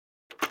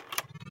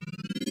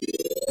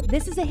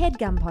This is a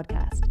HeadGum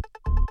podcast.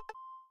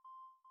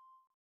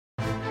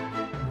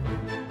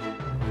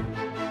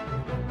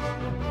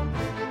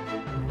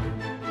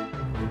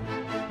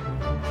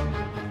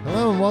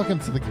 Hello and welcome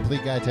to The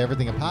Complete Guide to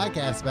Everything, a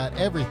podcast about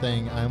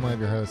everything. I'm one of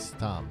your hosts,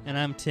 Tom. And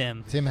I'm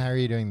Tim. Tim, how are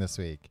you doing this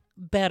week?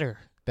 Better.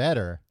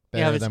 Better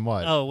than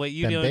what? Oh, wait,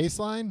 you than doing?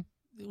 Baseline?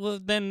 Well,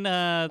 than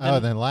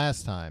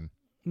last time.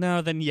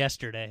 No, than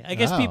yesterday. I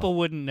guess people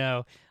wouldn't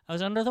know. I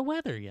was under the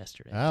weather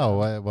yesterday.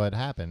 Oh, what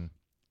happened?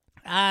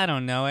 I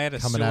don't know. I had a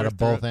Coming sore out of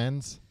throat. both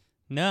ends?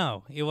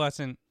 No, it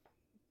wasn't.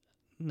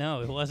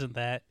 No, it wasn't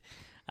that.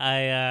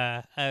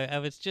 I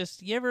was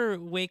just. You ever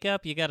wake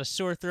up? You got a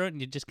sore throat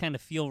and you just kind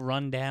of feel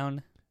run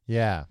down.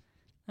 Yeah.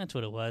 That's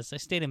what it was. I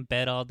stayed in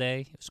bed all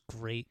day. It was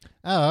great.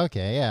 Oh,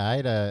 okay. Yeah, I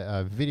had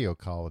a video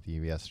call with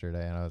you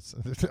yesterday, and I was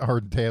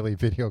our daily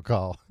video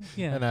call.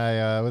 Yeah. And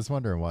I was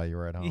wondering why you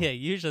were at home. Yeah.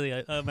 Usually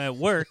I'm at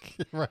work.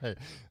 Right.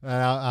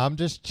 I'm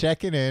just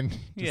checking in to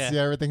Yeah. see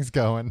how everything's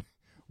going.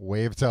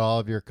 Wave to all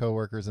of your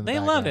coworkers in the They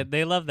background. love it.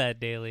 They love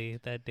that daily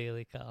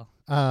call.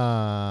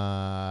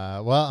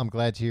 Well, I'm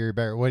glad to hear you're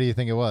better. What do you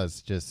think it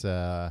was? Just, you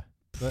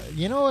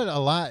know what? A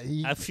lot.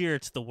 I fear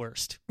it's the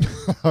worst.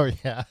 Oh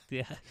yeah.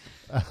 Yeah.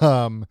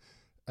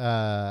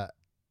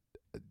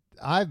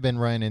 I've been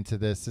running into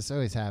this. This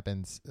always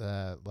happens.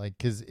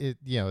 Cause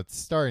it's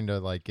starting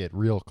to get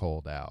real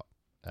cold out.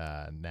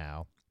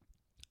 Now,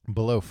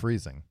 below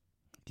freezing.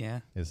 Yeah.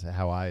 Is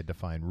how I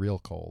define real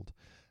cold.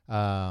 Put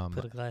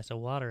a glass of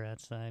water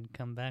outside.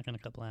 Come back in a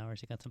couple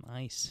hours. You got some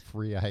ice.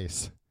 Free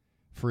ice,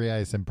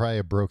 and probably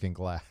a broken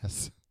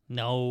glass.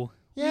 No.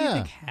 What do you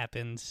think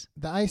happens?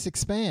 The ice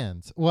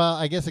expands. Well,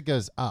 I guess it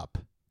goes up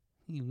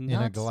You in a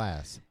nuts?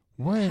 glass.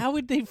 What? How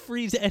would they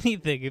freeze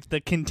anything if the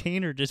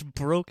container just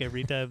broke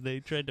every time they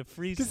tried to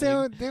freeze Because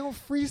things? they don't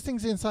freeze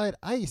things inside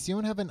ice. You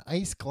don't have an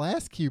ice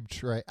glass cube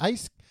tray.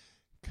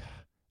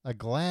 A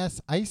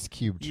glass ice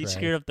cube tray. You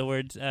screwed up the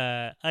words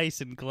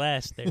ice and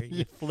glass there.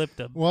 You flipped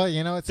them. Well,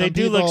 They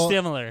do look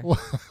similar.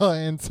 Well,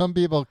 and some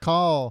people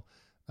call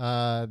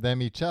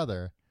them each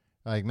other.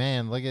 Like,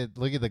 man, look at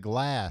the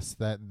glass.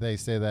 That they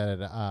say that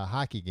at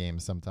hockey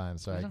games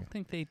sometimes. So I don't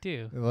think they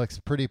do. it looks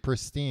pretty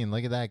pristine.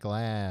 Look at that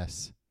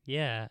glass.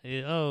 Yeah.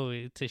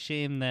 It's a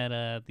shame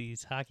that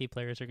these hockey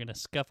players are going to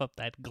scuff up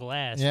that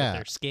glass with Yeah.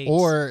 their skates.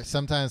 Or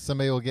sometimes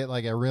somebody will get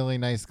a really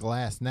nice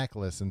glass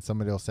necklace, and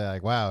somebody will say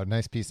wow,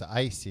 nice piece of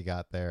ice you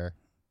got there.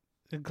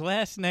 a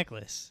glass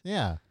necklace.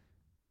 Yeah.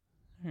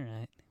 All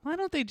right. Why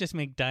don't they just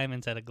make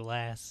diamonds out of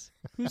glass?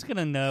 Who's going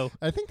to know?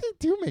 I think they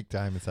do make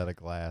diamonds out of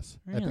glass.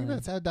 I Really? think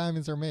that's how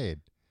diamonds are made.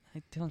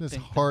 I don't Just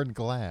think hard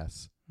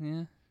glass.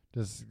 Yeah.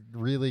 Just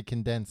really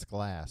condensed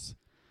glass.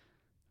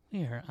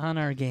 We are on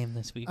our game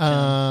this week.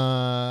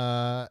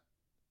 Oh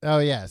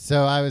yeah.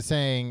 So I was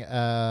saying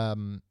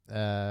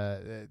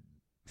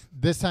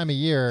this time of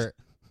year,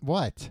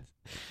 what?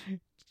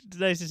 It's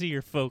nice to see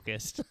you're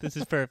focused. This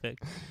is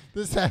perfect.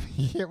 This time of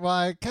year, well,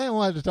 I kind of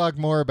wanted to talk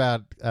more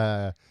about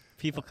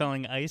People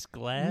calling ice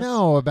glass?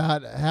 no,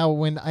 about how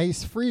when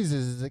ice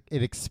freezes,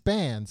 it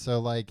expands.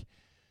 So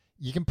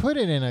you can put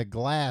it in a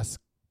glass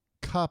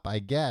cup, I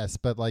guess,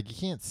 but you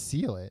can't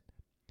seal it.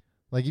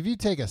 If you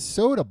take a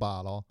soda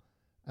bottle,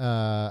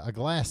 a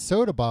glass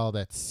soda bottle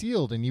that's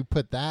sealed, and you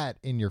put that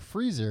in your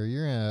freezer,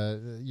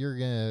 you're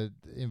gonna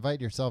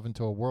invite yourself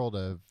into a world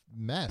of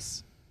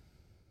mess.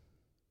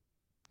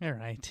 All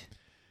right.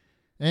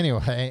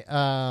 Anyway,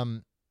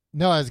 no,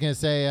 I was gonna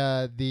say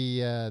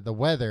the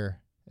weather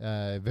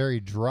very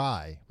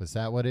dry. Was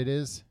that what it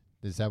is?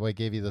 Is that what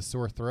gave you the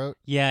sore throat?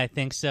 Yeah, I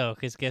think so.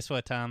 Because guess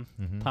what, Tom?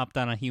 Mm-hmm. Popped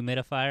on a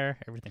humidifier.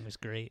 Everything was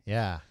great.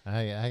 Yeah,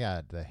 I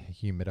got the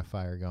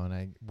humidifier going.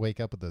 I wake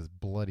up with those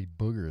bloody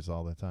boogers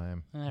all the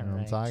time. All you know what I'm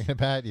right. talking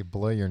about? You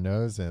blow your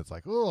nose and it's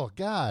like, oh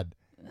God.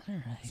 All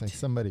right. It's like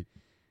it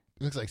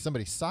looks like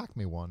somebody socked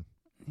me one.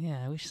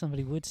 Yeah, I wish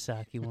somebody would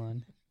sock you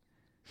one.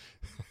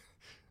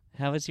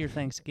 How was your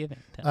Thanksgiving,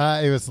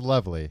 Tom? It was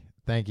lovely.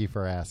 Thank you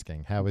for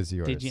asking. How was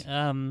yours? Did you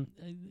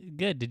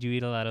good. Did you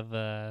eat a lot of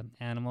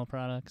animal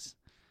products?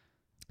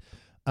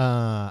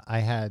 I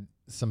had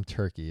some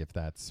turkey, if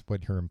that's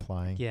what you're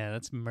implying. Yeah,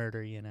 that's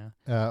murder, you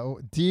know.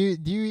 Do you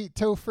eat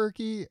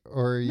tofurkey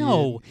or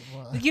No.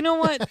 You know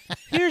what?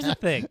 Here's the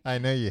thing. I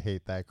know you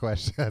hate that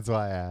question. That's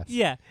why I asked.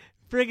 Yeah.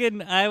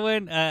 Friggin' I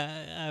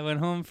went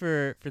home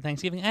for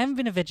Thanksgiving. I haven't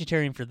been a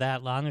vegetarian for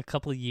that long, a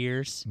couple of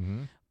years.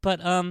 Mm-hmm. But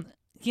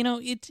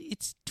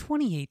it's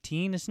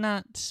 2018. It's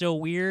not so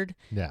weird.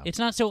 Yeah. It's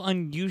not so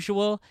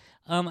unusual.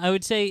 I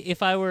would say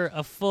if I were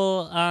a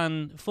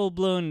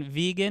full-blown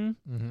vegan,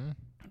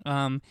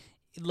 Mm-hmm.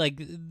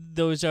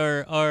 those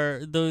are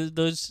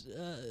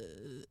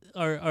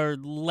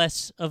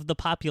less of the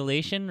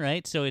population,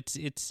 right? So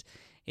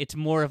it's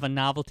more of a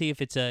novelty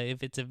if it's a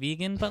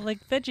vegan, but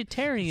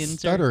vegetarians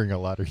Stuttering a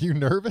lot. Are you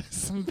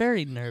nervous? I'm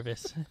very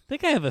nervous. I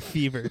think I have a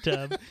fever,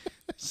 Tom.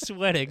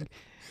 Sweating.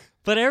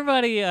 But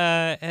everybody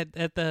at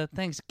the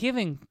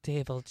Thanksgiving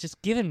table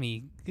just giving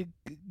me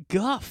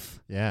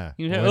guff. Yeah.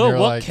 You know, When oh, you're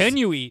what like, can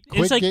you eat?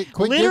 quit It's like gi-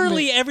 quit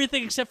literally giving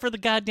everything except for the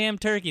goddamn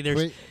turkey.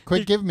 There's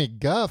Quit giving me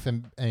guff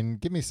and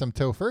give me some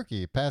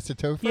tofurkey. Pass the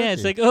tofurkey. yeah,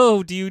 it's like,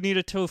 oh, do you need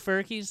a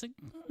tofurkey? It's like,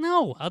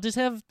 no, I'll just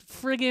have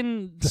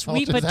friggin'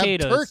 sweet I'll just have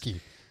potatoes.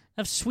 turkey.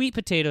 Have sweet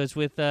potatoes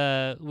with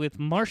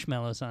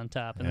marshmallows on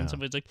top, and Yeah. then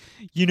somebody's like,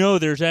 you know,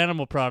 there's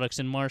animal products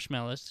in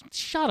marshmallows.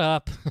 Shut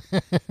up.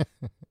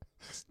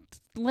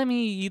 Let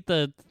me eat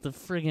the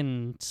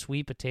friggin'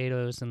 sweet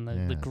potatoes and the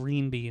Yeah.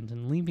 green beans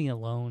and leave me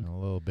alone. A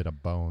little bit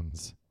of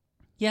bones.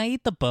 Yeah,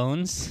 eat the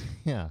bones.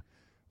 Yeah.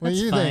 What do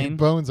That's you fine. think?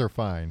 Bones are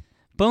fine.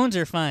 Bones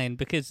are fine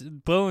because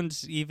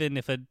bones, even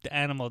if an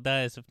animal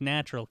dies of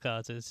natural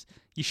causes,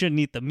 you shouldn't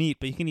eat the meat,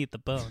 but you can eat the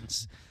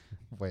bones.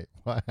 Wait,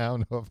 I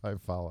don't know if I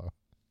follow.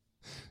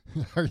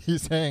 Are you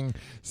saying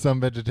some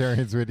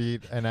vegetarians would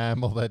eat an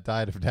animal that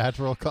died of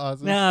natural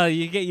causes? No,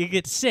 you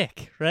get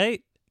sick,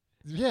 right?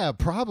 Yeah,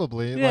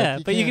 probably. Yeah,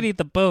 Like, but you can't- can eat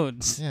the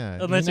bones. Yeah,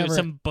 you Unless it was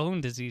never- some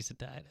bone disease that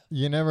died of.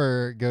 You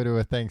never go to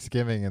a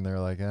Thanksgiving and they're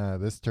like,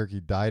 this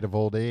turkey died of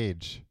old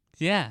age.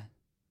 Yeah.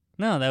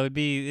 No, that would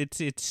be its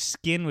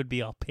skin would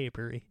be all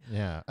papery.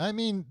 Yeah. I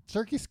mean,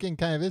 turkey skin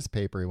kind of is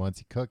papery once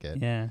you cook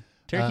it. Yeah.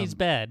 Turkey's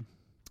bad.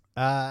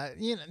 No,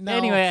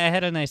 Anyway, I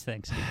had a nice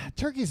Thanksgiving.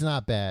 turkey's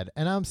not bad,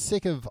 and I'm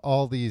sick of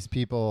all these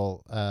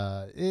people.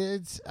 I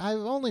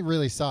only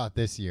really saw it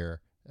this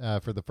year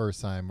for the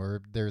first time,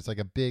 where there's like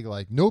a big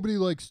like nobody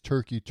likes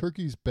turkey.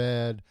 Turkey's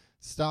bad.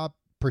 Stop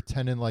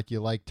pretending like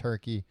you like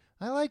turkey.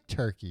 I like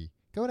turkey.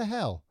 Go to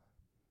hell.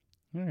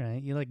 All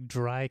right. You like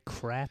dry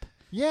crap?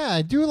 Yeah,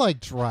 I do like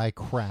dry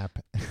crap.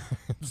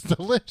 It's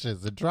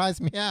delicious. It dries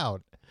me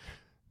out.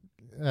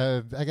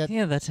 I got.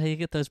 Yeah, that's how you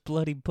get those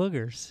bloody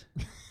boogers.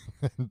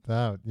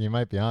 Oh, you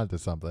might be onto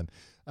something.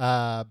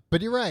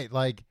 But you're right.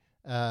 Like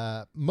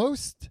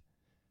most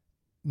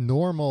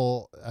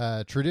normal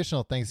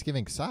traditional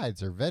Thanksgiving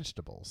sides are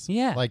vegetables.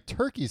 Yeah. Like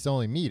turkey's the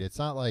only meat. It's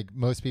not like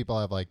most people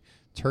have like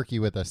turkey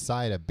with a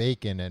side of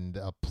bacon and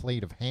a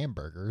plate of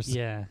hamburgers.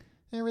 Yeah.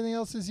 Everything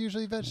else is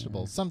usually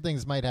vegetables. Some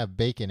things might have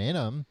bacon in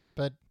them,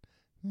 but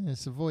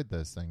just avoid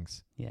those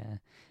things. Yeah.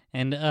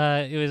 And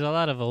it was a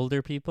lot of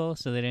older people,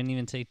 so they didn't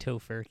even say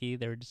tofurkey.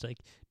 They were just like,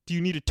 do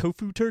you need a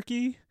tofu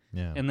turkey?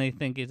 Yeah. And they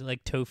think it's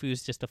like tofu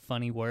is just a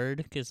funny word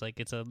because like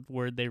it's a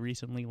word they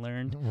recently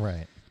learned.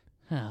 Right.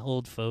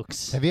 Old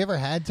folks. Have you ever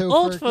had tofu?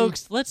 Old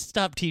folks, let's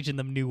stop teaching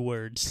them new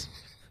words.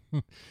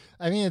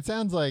 I mean, it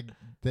sounds like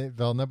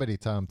nobody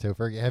taught them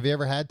tofurkey. Have you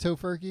ever had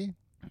tofurkey?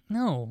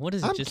 No, what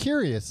is it? I'm Just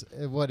curious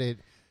what it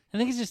I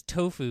think it's just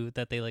tofu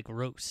that they like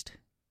roast.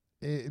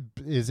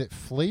 is. It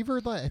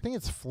flavored like? I think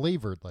it's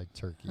flavored like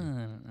turkey. I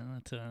don't know.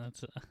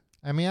 That's a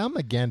I mean, I'm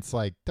against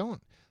like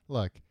don't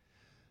look.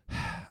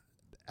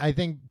 I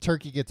think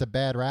turkey gets a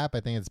bad rap. I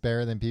think it's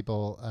better than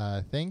people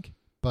think.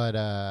 But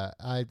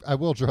I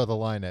will draw the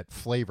line at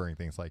flavoring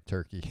things like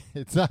turkey.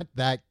 It's not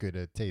that good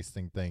a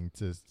tasting thing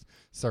to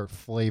start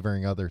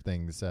flavoring other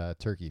things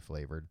turkey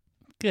flavored.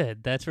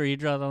 good. That's where you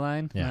draw the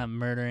line. Yeah. Not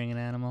murdering an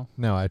animal.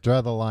 No, I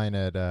draw the line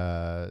at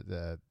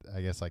I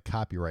guess like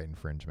copyright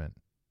infringement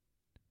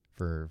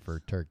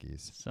for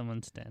turkeys.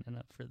 Someone's standing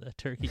up for the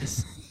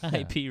turkey's Yeah.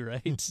 IP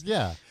rights.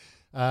 Yeah.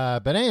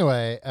 But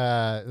anyway,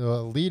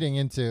 leading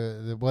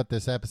into what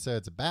this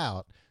episode's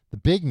about, the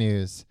big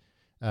news,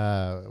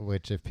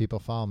 which if people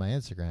follow my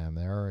Instagram,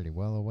 they're already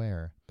well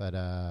aware. But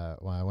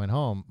when I went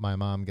home, my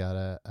mom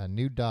got a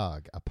new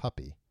dog, a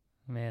puppy.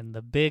 Man,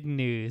 the big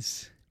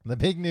news. The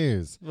big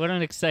news. What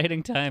an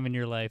exciting time in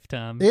your life,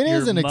 Tom. It Your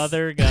is an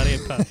mother got a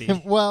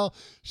puppy. Well,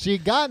 she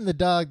had gotten the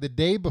dog the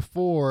day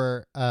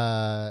before.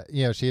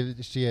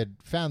 She had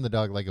found the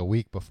dog like a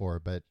week before,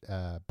 but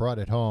brought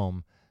it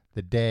home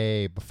the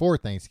day before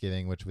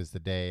Thanksgiving, which was the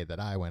day that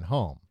I went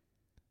home.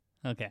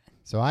 Okay.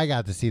 So I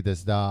got to see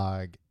this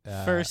dog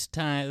First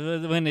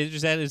time when it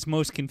was at its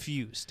most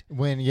confused.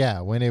 when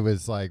it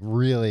was like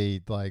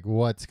really like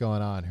what's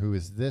going on? Who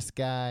is this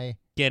guy?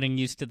 Getting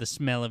used to the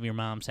smell of your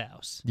mom's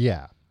house.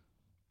 Yeah.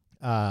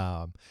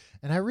 And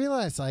I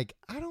realized like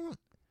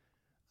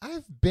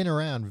I've been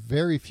around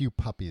very few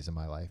puppies in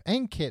my life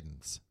and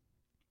kittens.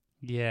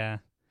 Yeah.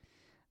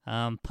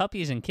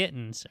 Puppies and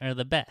kittens are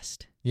the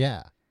best.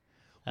 Yeah.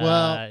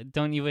 Well,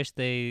 don't you wish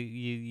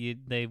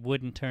they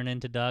wouldn't turn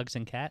into dogs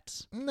and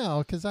cats? no,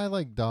 because I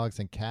like dogs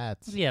and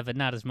cats. Yeah, but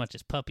not as much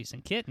as puppies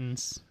and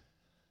kittens.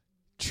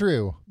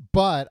 True,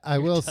 but I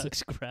Your will.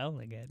 dog's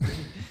growling at me.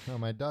 Oh,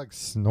 my dog's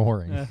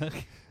snoring.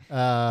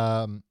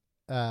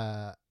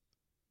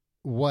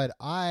 What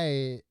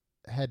I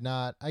had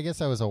not, I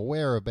guess I was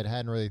aware of, but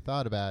hadn't really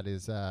thought about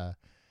is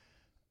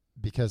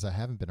because I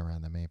haven't been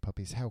around that many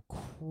puppies, how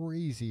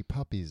crazy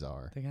puppies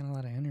are. They got a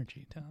lot of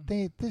energy, Tom.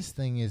 This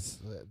thing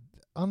is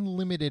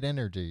unlimited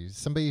energy.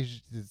 Somebody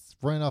is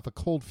running off a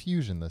cold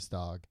fusion. This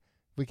dog.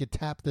 If we could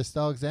tap this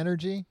dog's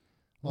energy,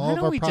 Why all of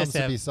don't our we problems just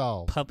would have be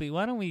solved. Puppy.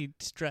 Why don't we?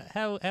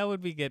 How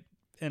would we get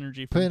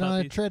energy from Put it puppies?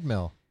 on a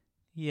treadmill,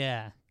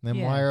 Yeah. then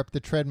yeah. wire up the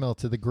treadmill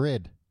to the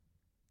grid.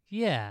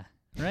 Yeah.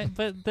 right?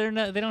 But they're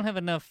not. They don't have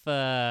enough.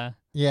 Yeah,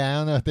 I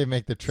don't know if they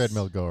make the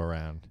treadmill go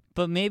around.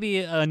 But maybe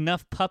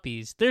enough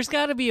puppies. There's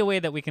got to be a way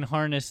that we can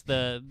harness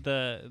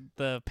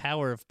the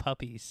power of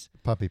puppies.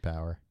 Puppy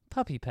power.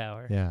 Puppy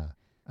power. Yeah.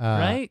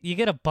 Right? You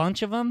get a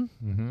bunch of them.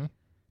 Mm-hmm.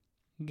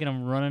 You get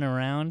them running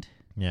around.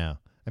 Yeah.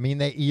 I mean,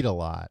 they eat a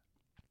lot,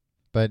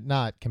 but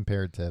not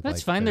compared to. That's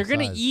like, fine. their They're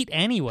going to size. eat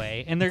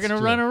anyway, and they're That's going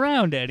to true. run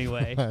around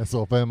anyway. So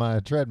we'll put them on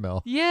a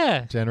treadmill.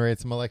 Yeah. Generate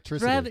some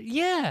electricity.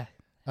 Yeah.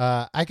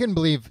 I couldn't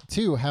believe,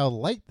 too, how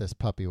light this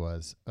puppy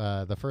was.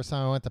 The first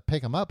time I went to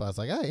pick him up, I was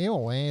like, oh, he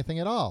won't weigh anything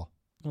at all.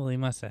 Well, he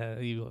must have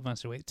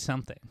weighed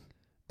something.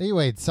 He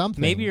weighed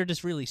something. Maybe you're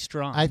just really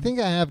strong. I think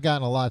I have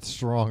gotten a lot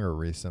stronger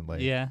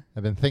recently. Yeah.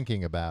 I've been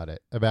thinking about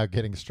it, about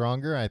getting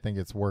stronger. I think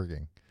it's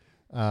working.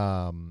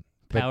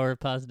 But- Power of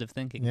positive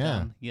thinking. Yeah.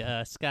 Tom.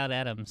 Yeah. Scott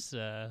Adams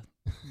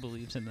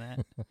believes in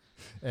that.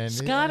 and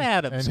Scott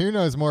Adams. And who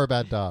knows more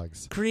about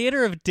dogs?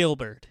 Creator of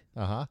Dilbert,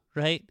 Uh-huh.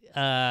 right?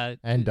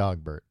 And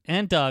Dogbert.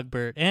 And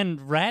Dogbert and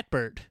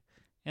Ratbert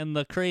and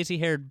the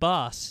crazy-haired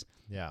boss.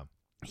 Yeah.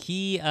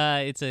 He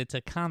it's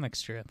a comic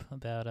strip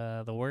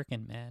about the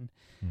working man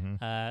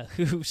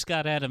Mm-hmm. who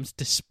Scott Adams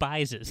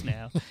despises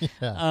now.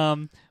 Yeah.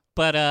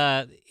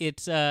 But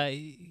it's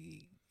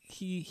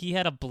he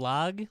had a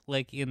blog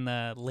like in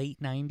the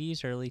late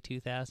 90s, early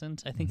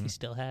 2000s. I think he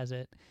still has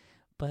it.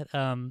 But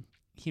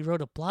he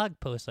wrote a blog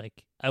post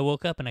like, I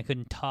woke up and I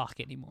couldn't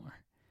talk anymore.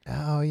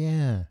 Oh,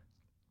 yeah.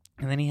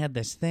 And then he had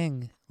this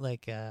thing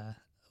like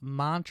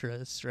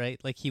mantras, right?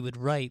 Like he would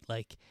write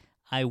like,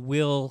 I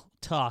will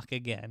talk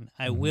again.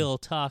 I will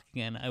talk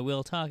again. I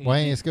will talk again. Why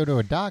don't you just go to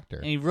a doctor?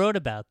 And he wrote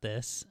about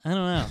this. I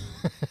don't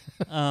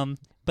know.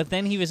 But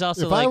then he was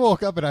also If like, I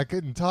woke up and I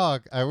couldn't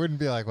talk, I wouldn't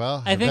be like,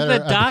 well, I think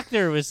better, the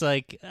doctor was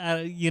like,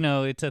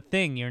 it's a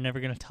thing. You're never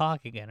going to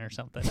talk again or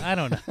something. I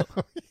don't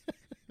know.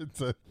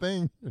 It's a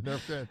thing. You're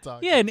never going to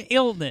talk. Yeah, an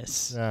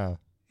illness. Yeah.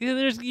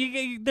 Yeah,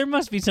 there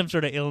must be some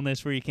sort of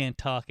illness where you can't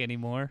talk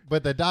anymore.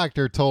 But the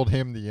doctor told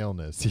him the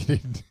illness. He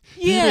didn't.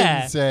 He Yeah.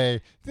 didn't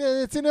say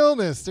it's an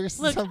illness. There's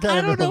Look, some kind I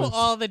of don't know illness.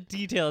 all the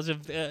details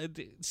of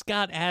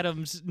Scott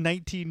Adams'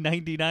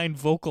 1999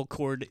 vocal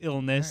cord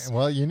illness.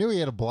 Well, you knew he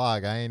had a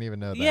blog. I ain't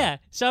even know that. Yeah,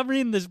 so I'm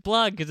reading this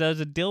blog because I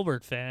was a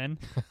Dilbert fan.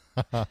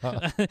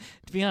 To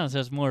be honest, I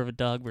was more of a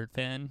Dogbert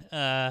fan.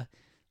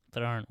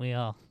 But aren't we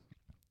all?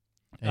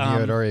 And you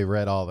had already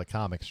read all the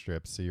comic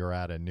strips, so you were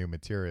out of new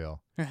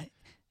material. Right.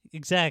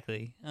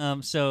 Exactly.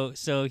 So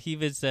he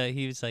was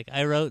like,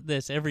 I wrote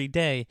this every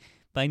day,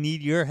 but I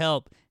need your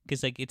help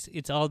because like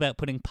it's all about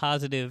putting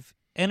positive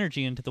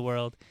energy into the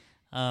world.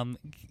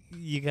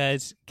 You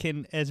guys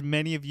can, as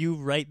many of you,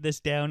 write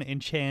this down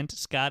and chant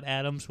Scott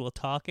Adams will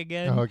talk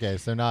again. Okay,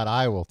 so not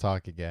I will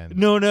talk again.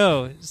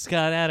 No,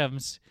 Scott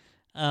Adams.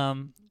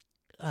 I'm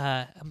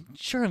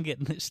sure I'm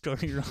getting this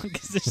story wrong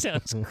because this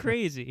sounds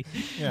crazy.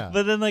 Yeah.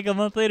 But then like a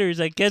month later, he's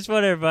like, guess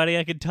what, everybody?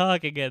 I can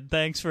talk again.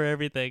 Thanks for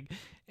everything.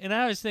 And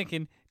I was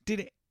thinking,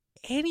 did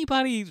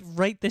anybody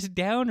write this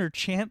down or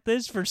chant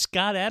this for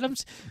Scott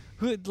Adams?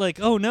 Who, like,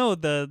 oh no,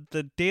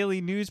 the daily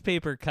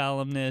newspaper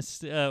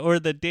columnist or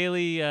the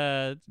daily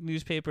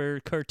newspaper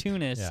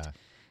cartoonist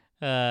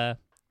can't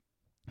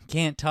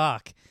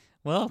talk.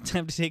 Well,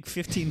 time to take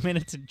 15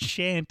 minutes and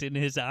chant in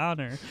his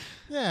honor.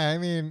 Yeah, I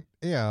mean,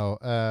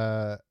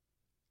 I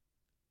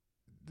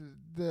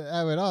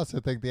would also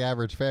think the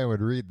average fan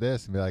would read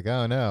this and be like,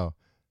 oh no,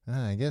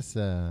 I guess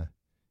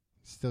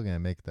still going to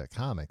make the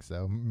comics,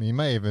 though. He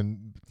might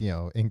even,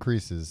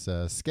 increase his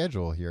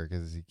schedule here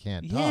because he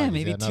can't talk. Yeah, He's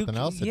maybe got nothing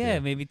else to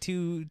do. maybe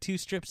two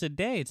strips a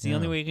day. It's the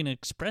only way he can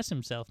express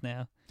himself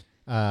now.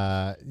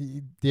 Yeah,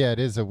 it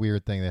is a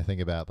weird thing to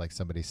think about, like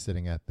somebody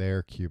sitting at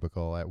their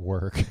cubicle at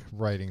work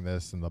writing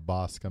this, and the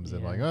boss comes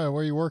in like, oh, what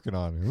are you working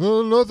on?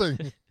 Oh,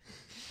 nothing.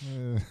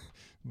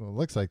 Well, it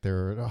looks like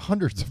there are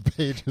hundreds of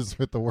pages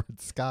with the word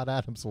Scott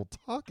Adams will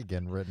talk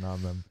again written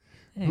on them.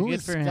 Yeah, Who good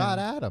is for him. Scott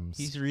Adams?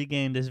 He's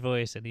regained his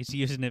voice, and he's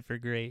using it for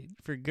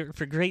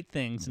great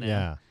things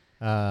now.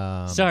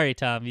 Yeah. Sorry,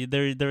 Tom.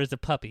 There was a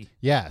puppy.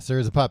 Yes, there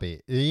is a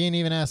puppy. You didn't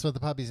even ask what the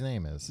puppy's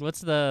name is.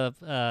 What's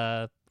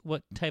the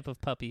what type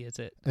of puppy is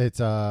it? It's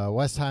a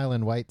West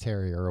Highland White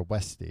Terrier, a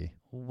Westie.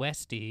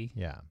 Westie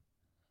Yeah,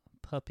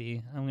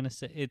 puppy. I'm gonna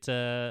say it's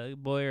a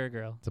boy or a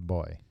girl. it's a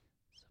boy.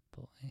 It's a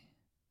boy.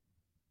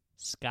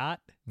 Scott.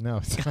 No,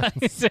 it's Scott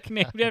not. is it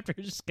named after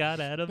Scott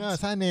Adams? No,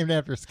 it's not named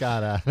after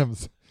Scott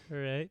Adams. All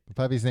right. The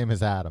puppy's name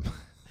is Adam.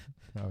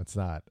 No, it's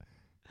not.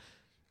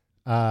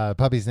 The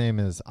puppy's name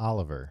is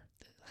Oliver.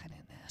 I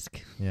didn't ask.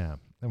 Yeah.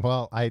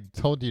 Well, I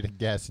told you to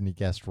guess, and you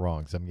guessed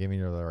wrong, so I'm giving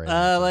you the right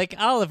answer. Like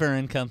Oliver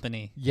and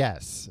Company.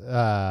 Yes.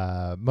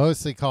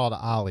 Mostly called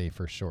Ollie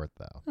for short,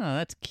 though. Oh,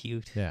 that's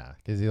cute. Yeah,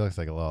 because he looks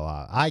like a little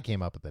Ollie. I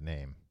came up with the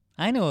name.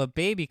 I know a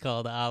baby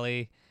called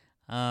Ollie,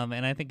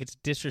 and I think it's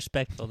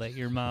disrespectful that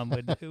your mom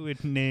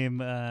would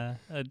name a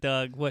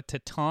dog to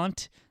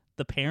taunt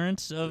the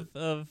parents of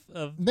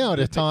No,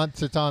 to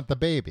taunt the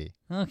baby.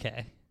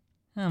 Okay,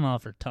 I'm all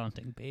for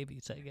taunting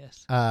babies, I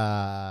guess.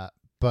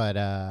 But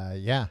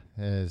yeah,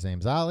 his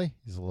name's Ollie.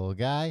 He's a little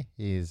guy.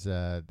 He's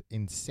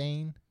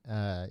insane,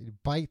 He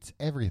bites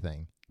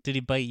everything. Did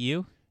he bite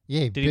you?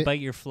 Yeah. Did he bite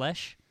your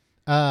flesh?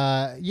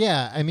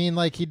 Yeah. I mean,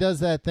 like he does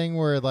that thing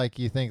where like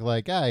you think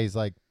like he's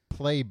like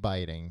play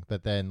biting,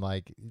 but then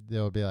like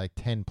there'll be like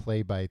 10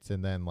 play bites,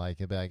 and then like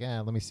he'll be like,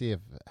 let me see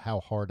how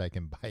hard I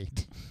can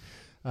bite.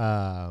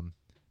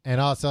 And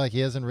also like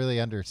he doesn't really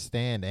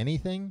understand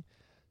anything.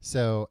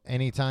 So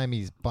anytime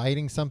he's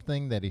biting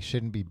something that he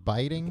shouldn't be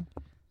biting,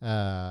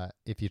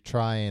 if you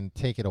try and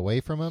take it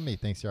away from him, he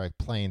thinks you're like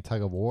playing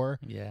tug of war.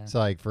 Yeah. So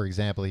like for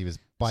example, he was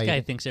This biting.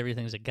 guy thinks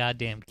everything's a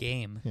goddamn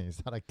game.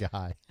 He's not a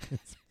guy.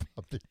 It's a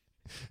puppy.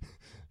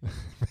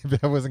 Maybe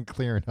I wasn't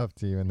clear enough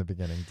to you in the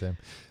beginning, Tim.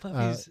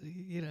 Puppies,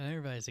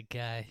 everybody's a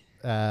guy.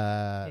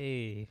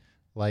 Hey.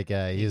 Like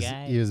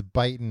he was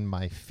biting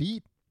my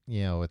feet,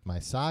 with my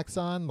socks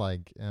on.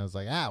 Like, and I was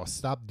like,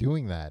 stop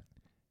doing that.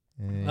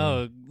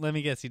 Oh, let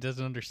me guess. He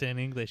doesn't understand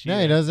English. No,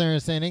 either. he doesn't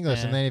understand English.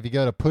 Yeah. And then if you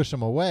go to push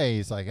him away,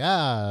 he's like,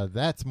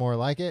 that's more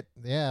like it.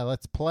 Yeah,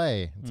 let's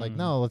play. It's like,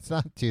 no, let's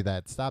not do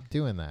that. Stop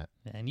doing that.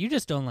 And you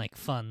just don't like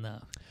fun, though.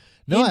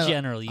 No, in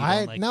general, you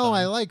don't like fun.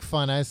 I like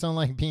fun. I just don't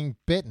like being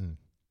bitten.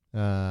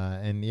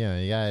 And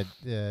you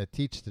gotta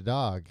teach the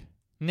dog.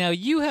 Now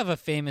you have a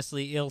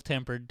famously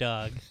ill-tempered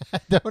dog, I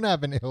don't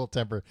have an ill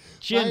temper.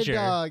 Ginger,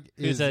 My dog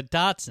who's a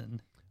Dotson.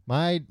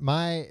 My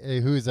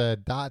who's a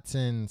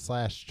Dotson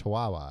 /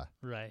 Chihuahua.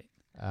 Right.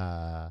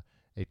 A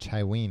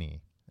Chiweenie,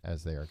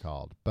 as they are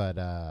called. But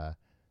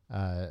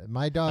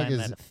my dog Find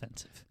is that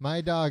offensive. my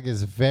dog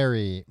is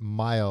very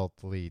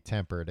mildly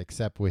tempered,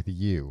 except with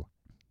you.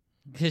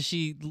 Because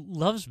she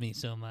loves me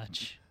so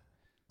much.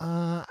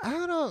 I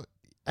don't know.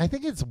 I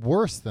think it's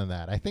worse than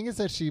that. I think it's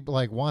that she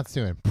like wants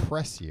to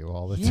impress you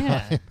all the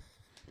time.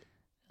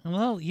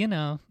 Well,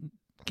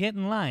 get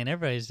in line.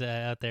 Everybody's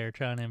out there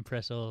trying to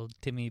impress old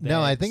Timmy Bags.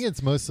 No, I think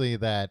it's mostly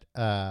that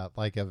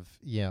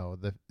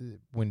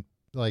when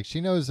like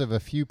she knows of a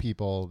few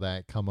people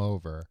that come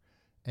over,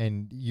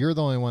 and you're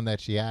the only one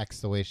that she acts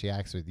the way she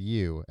acts with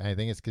you. And I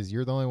think it's because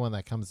you're the only one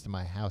that comes to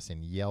my house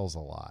and yells a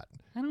lot.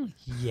 I don't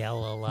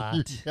yell a lot.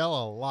 You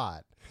yell a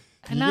lot.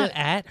 And not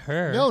at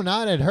her. No,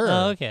 not at her.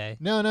 Oh, okay.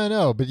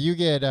 No. But you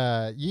get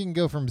you can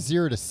go from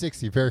 0 to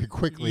 60 very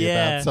quickly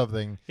about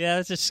something. Yeah, I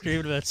was just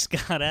screaming about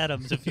Scott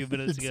Adams a few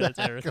minutes ago, as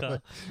I recall.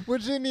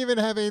 Which didn't even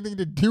have anything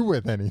to do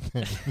with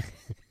anything.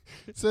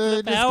 So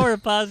The power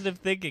of positive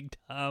thinking,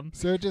 Tom.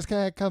 So it just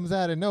kind of comes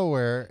out of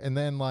nowhere, and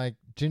then like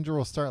Ginger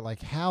will start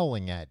like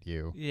howling at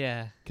you.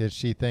 Yeah. Because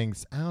she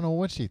thinks, I don't know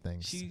what she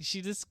thinks.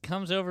 She just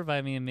comes over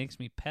by me and makes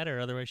me pet her.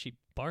 Otherwise, she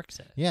barks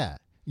at. Yeah.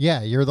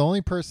 You're the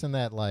only person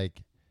that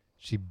like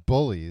she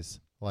bullies.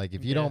 Like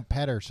if you don't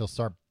pet her, she'll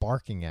start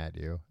barking at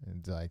you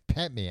and like,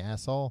 pet me,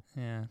 asshole.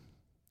 Yeah.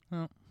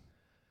 Well,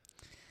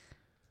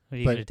 what are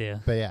you gonna do?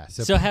 But yeah.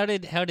 So how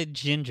did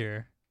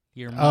Ginger,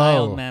 your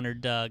mild-mannered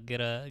dog,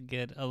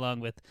 get along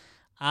with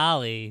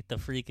Ollie, the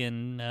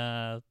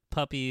freaking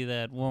puppy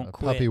that won't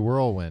quit? Puppy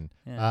whirlwind.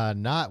 Yeah.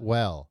 Not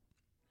well.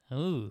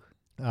 Ooh.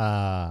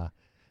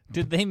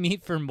 Did they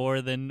meet for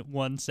more than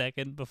 1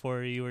 second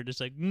before you were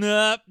just like,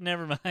 nope,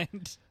 never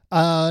mind?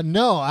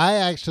 No, I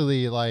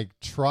actually like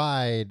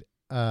tried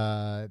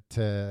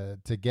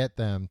to get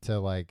them to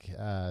like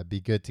be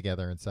good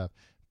together and stuff.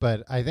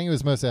 But I think it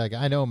was mostly like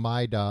I know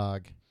my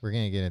dog. We're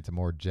gonna get into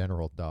more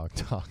general dog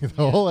talk.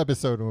 The whole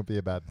episode will be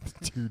about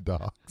 2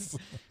 dogs.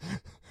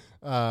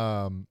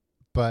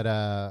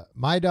 But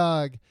my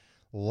dog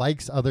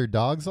likes other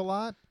dogs a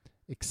lot,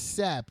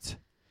 except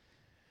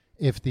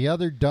if the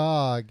other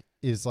dog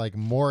is like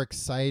more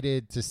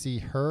excited to see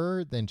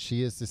her than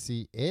she is to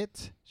see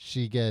it,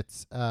 she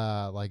gets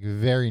like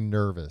very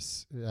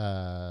nervous.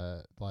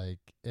 Like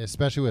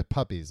especially with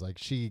puppies. Like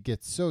she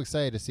gets so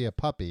excited to see a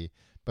puppy,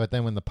 but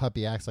then when the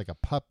puppy acts like a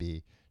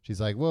puppy, she's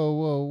like,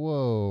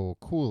 whoa,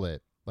 cool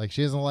it. Like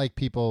she doesn't like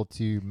people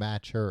to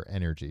match her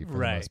energy for the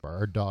most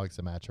part. Or dogs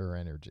to match her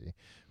energy.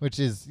 Which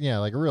is,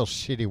 like a real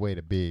shitty way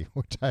to be.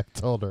 Which I've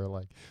told her,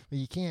 like,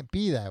 well, you can't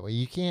be that way.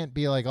 You can't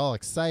be like all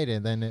excited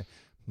and then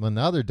when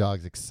the other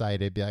dog's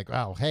excited, be like,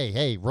 "Oh,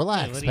 hey,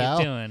 relax, what pal.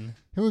 What are you doing?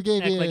 Who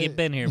gave Act you?" like you've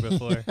been here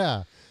before.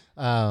 Yeah.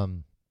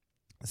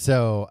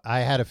 So I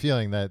had a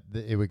feeling that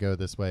it would go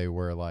this way,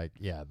 where like,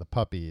 the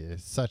puppy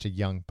is such a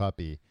young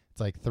puppy. It's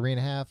like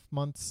 3.5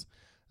 months.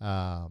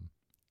 That.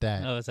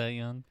 Oh, is that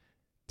young?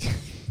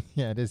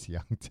 Yeah, it is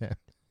young, Tim.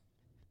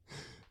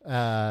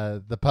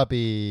 The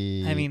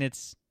puppy. I mean,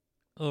 it's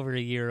over a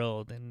year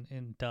old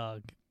in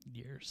dog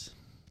years.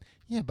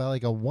 Yeah, but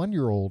like a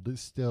 1-year-old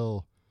is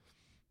still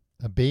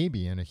a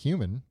baby and a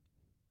human.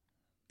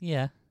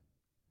 Yeah.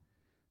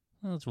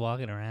 Well, it's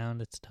walking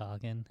around. It's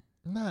talking.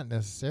 Not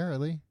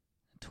necessarily.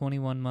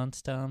 21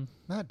 months, Tom.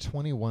 Not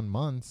 21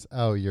 months.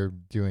 Oh, you're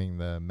doing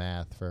the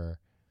math for...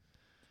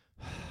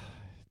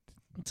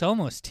 It's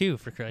almost 2,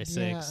 for Christ's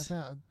sakes.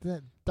 No,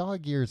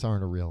 dog years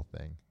aren't a real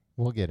thing.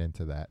 We'll get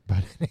into that.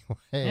 But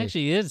anyway.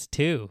 Actually, it is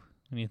 2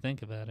 when you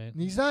think about it.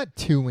 He's not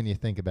 2 when you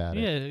think about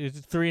it. Yeah,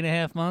 it's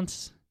 3.5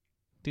 months.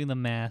 Do the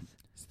math.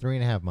 It's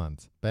 3.5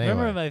 months. But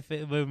anyway.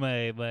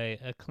 Remember my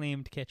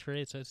acclaimed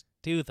catchphrase? So it's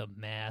do the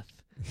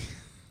math.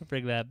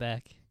 Bring that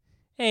back.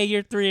 Hey,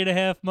 you're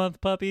 3.5 month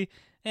puppy.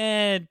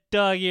 And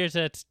dog years,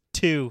 that's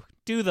 2.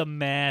 Do the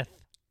math.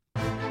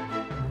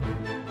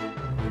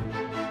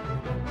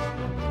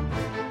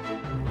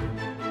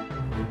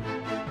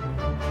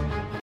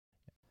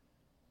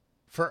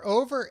 For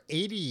over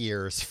 80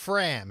 years,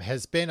 Fram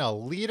has been a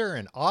leader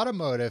in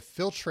automotive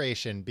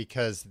filtration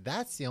because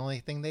that's the only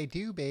thing they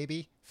do,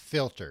 baby.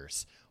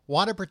 Filters.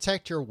 Want to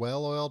protect your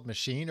well-oiled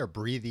machine or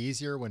breathe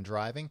easier when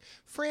driving?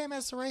 Fram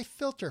has the right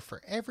filter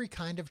for every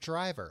kind of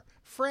driver.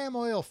 Fram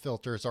oil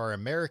filters are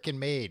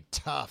American-made,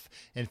 tough,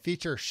 and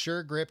feature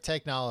sure grip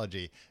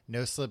technology.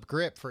 No-slip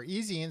grip for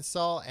easy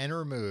install and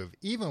remove,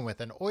 even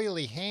with an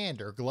oily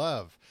hand or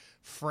glove.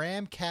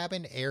 Fram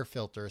cabin air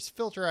filters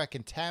filter out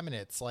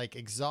contaminants like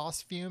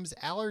exhaust fumes,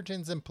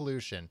 allergens, and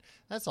pollution.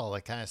 That's all the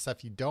kind of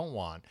stuff you don't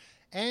want.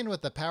 And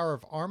with the power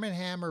of Arm &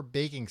 Hammer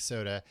baking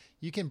soda,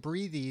 you can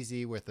breathe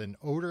easy with an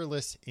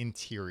odorless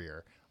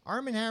interior.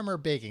 Arm & Hammer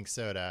baking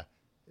soda,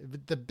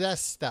 the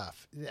best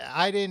stuff.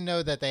 I didn't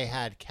know that they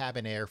had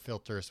cabin air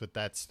filters with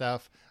that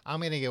stuff.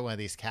 I'm going to get one of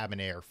these cabin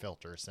air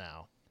filters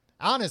now.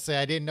 Honestly,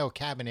 I didn't know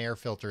cabin air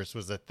filters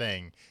was a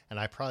thing, and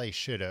I probably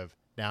should have.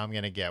 Now I'm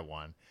going to get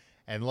one.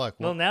 And look,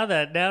 well, now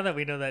that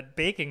we know that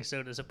baking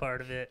soda's a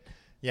part of it.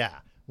 Yeah.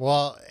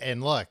 Well,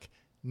 and look,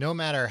 no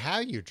matter how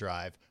you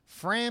drive,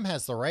 Fram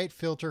has the right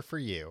filter for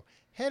you.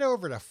 Head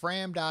over to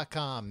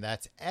fram.com,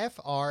 that's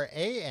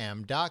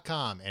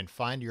FRAM.com, and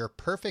find your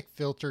perfect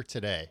filter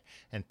today.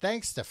 And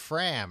thanks to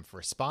Fram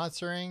for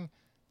sponsoring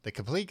The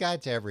Complete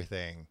Guide to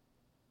Everything.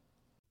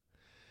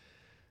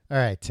 All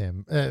right,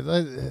 Tim.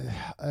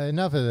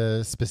 Enough of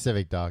the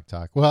specific dog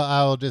talk. Well,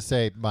 I'll just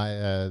say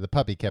the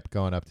puppy kept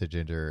going up to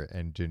Ginger,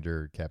 and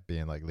Ginger kept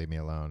being like, "Leave me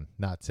alone,"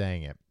 not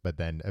saying it, but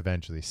then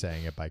eventually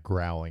saying it by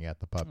growling at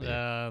the puppy.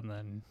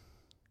 And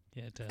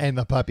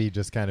the puppy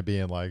just kind of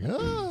being like,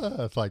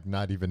 it's like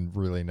not even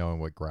really knowing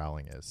what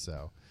growling is.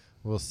 So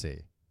we'll see.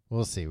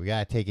 We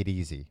gotta take it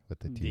easy with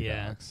the two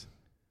dogs.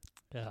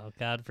 Oh,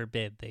 God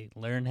forbid they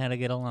learn how to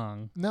get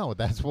along. No,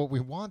 that's what we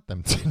want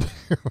them to do.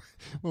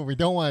 What we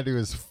don't want to do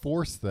is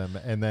force them,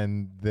 and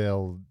then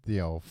they'll,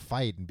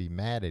 fight and be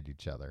mad at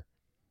each other.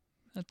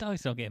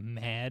 Dogs don't get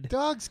mad.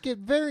 Dogs get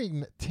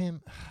very,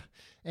 Tim.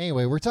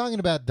 Anyway, we're talking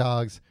about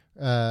dogs,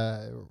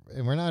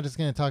 and we're not just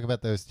going to talk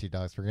about those two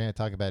dogs. We're going to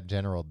talk about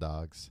general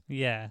dogs.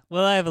 Yeah.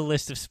 Well, I have a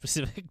list of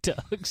specific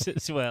dogs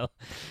as well.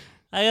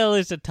 I got a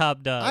list of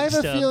top dogs. I have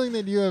a feeling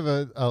that you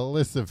have a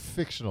list of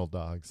fictional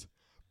dogs.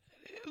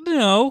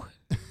 No.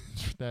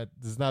 That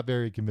is not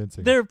very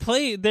convincing. They're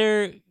played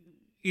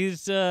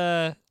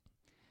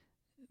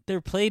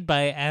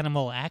by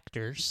animal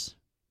actors.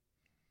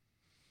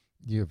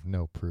 You have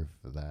no proof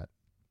of that.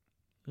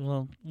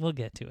 Well, we'll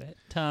get to it.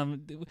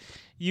 Tom,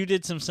 you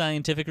did some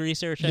scientific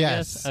research, I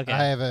yes, guess? Okay.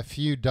 I have a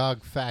few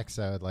dog facts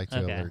I would like to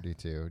alert you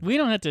to. We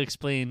don't have to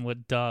explain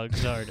what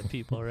dogs are to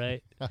people,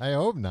 right? I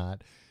hope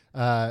not.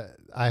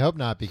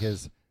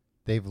 Because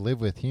they've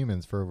lived with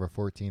humans for over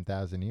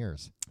 14,000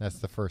 years. That's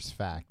the first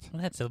fact.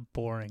 Well, that's a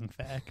boring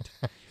fact.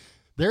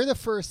 They're the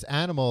first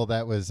animal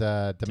that was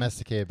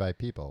domesticated by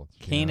people.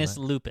 Canis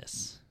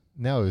lupus.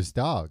 No, it was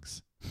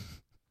dogs.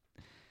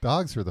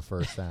 Dogs were the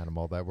first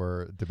animal that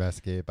were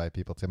domesticated by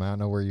people, Tim. I don't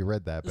know where you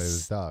read that, but it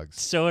was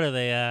dogs. So what are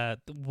they,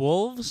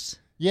 wolves?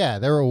 Yeah,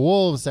 there were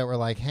wolves that were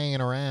like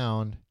hanging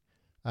around,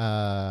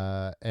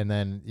 and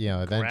then,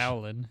 eventually...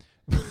 Growling.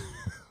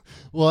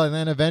 Well, and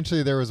then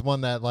eventually there was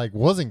one that like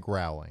wasn't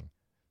growling.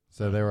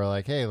 So they were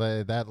like, "Hey,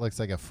 that looks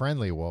like a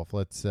friendly wolf.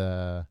 Let's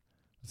go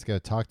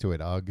talk to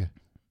it, Ugg.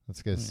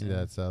 Let's go see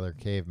that other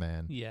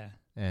caveman." Yeah.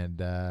 And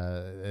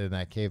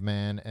that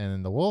caveman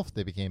and the wolf,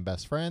 they became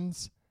best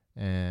friends,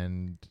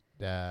 and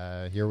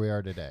here we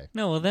are today.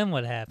 No, well then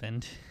what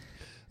happened?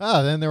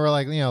 Oh, then they were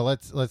like,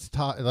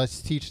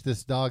 let's teach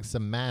this dog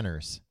some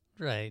manners.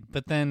 Right,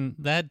 but then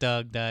that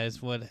dog dies.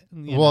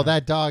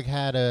 That dog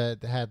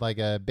had like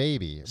a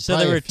baby. So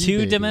there were two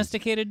babies.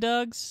 Domesticated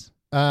dogs?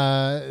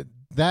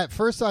 That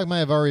first dog might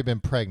have already been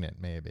pregnant,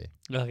 maybe.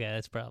 Okay,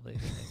 that's probably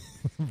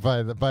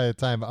by the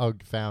time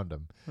Ugg found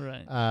him.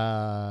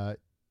 Right.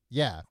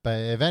 Yeah, but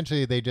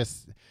eventually they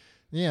just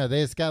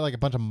got like a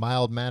bunch of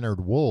mild-mannered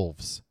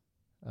wolves,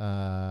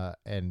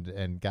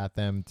 and got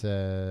them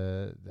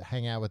to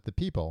hang out with the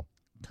people.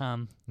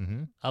 Tom,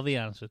 mm-hmm. I'll be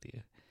honest with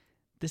you.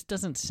 This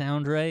doesn't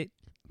sound right,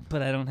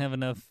 but I don't have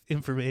enough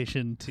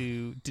information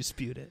to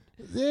dispute it.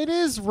 It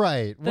is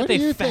right. That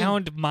they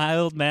found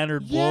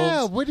mild-mannered wolves.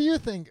 Yeah, what do you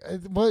think?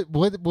 What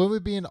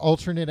would be an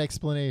alternate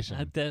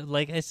explanation?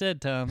 Like I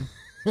said, Tom.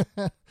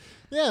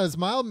 Yeah, it was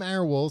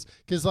mild-mannered wolves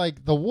because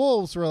like the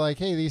wolves were like,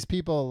 hey, these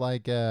people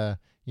like they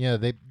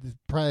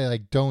probably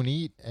like don't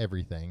eat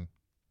everything.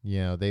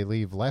 They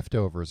leave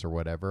leftovers or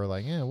whatever.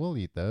 Like, yeah, we'll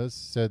eat those.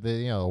 So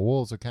the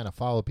wolves would kind of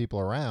follow people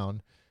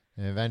around.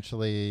 And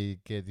eventually,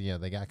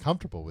 they got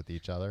comfortable with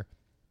each other.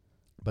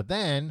 But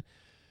then,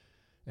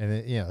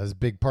 as a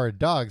big part of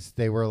dogs,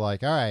 they were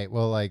like, all right,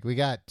 well, like, we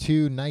got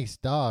two nice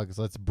dogs.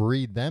 Let's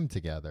breed them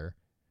together.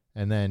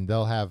 And then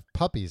they'll have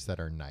puppies that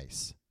are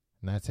nice.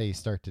 And that's how you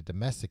start to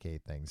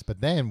domesticate things.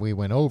 But then we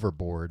went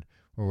overboard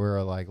where we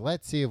were like,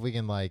 let's see if we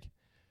can, like,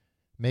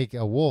 make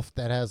a wolf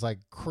that has like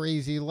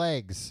crazy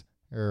legs,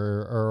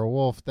 or a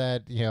wolf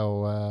that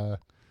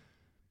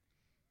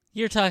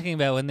You're talking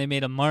about when they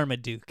made a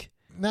Marmaduke.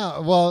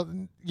 No, well,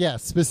 yeah,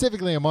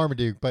 specifically a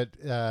Marmaduke, but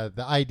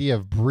the idea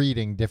of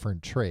breeding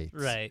different traits.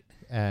 Right.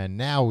 And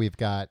now we've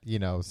got,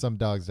 some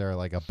dogs that are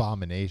like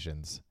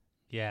abominations.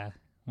 Yeah,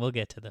 we'll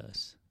get to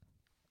those.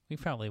 We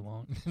probably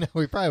won't. No,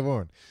 we probably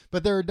won't.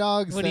 But there are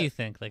dogs What do you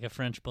think? Like a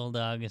French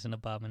bulldog is an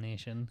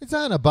abomination? It's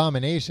not an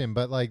abomination,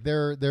 but like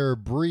there are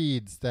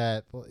breeds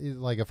that,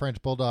 like a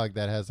French bulldog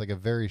that has like a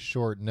very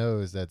short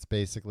nose that's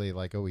basically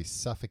like always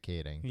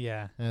suffocating.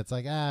 Yeah. And it's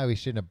like, we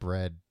shouldn't have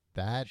bred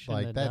that. Shouldn't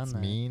like have that's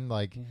done that. mean.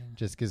 Like Yeah.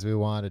 just because we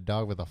want a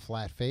dog with a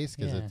flat face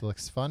because Yeah. it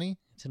looks funny.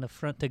 It's an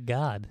affront to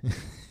God.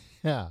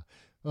 Yeah.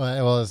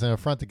 Well, it's an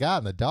affront to God,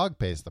 and the dog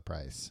pays the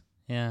price.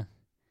 Yeah.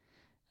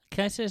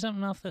 Can I say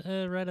something off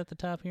the right at the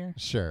top here?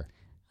 Sure.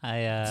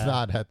 It's It's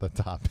not at the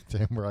top,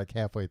 Tim. We're like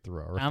halfway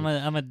through already.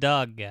 I'm a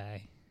dog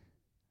guy.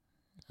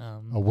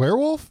 A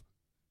werewolf?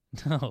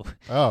 No,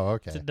 Oh,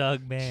 okay. it's a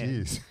dog man.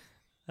 Jeez.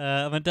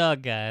 I'm a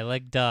dog guy. I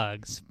like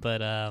dogs,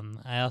 but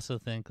I also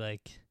think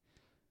like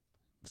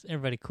it's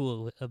everybody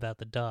cool about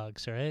the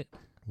dogs, right?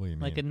 What do you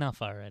mean? Like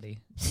enough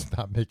already.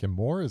 Stop making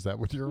more? Is that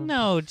what you're...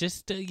 No,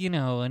 just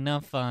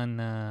enough on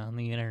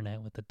the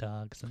internet with the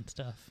dogs and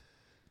stuff.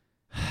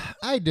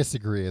 I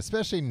disagree,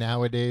 especially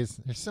nowadays.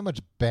 There's so much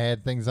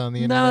bad things on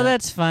the internet. No,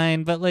 that's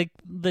fine, but like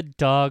the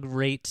dog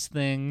rates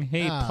thing.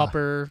 Hey, Ah.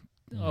 pupper,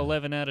 Yeah.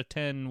 11 out of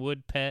 10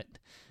 would pet.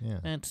 Yeah.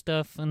 That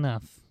stuff,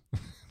 enough.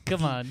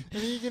 Come on. I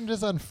mean, you can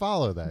just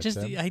unfollow that. Just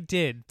Tim. I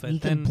did, but you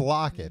then can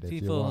block it if you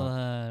people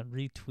want.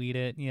 retweet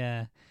it,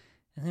 yeah.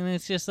 And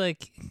it's just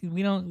like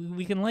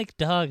we can like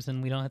dogs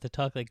and we don't have to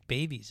talk like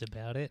babies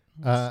about it.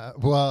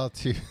 No,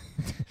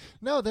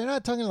 they're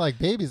not talking like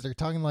babies. They're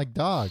talking like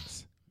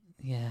dogs.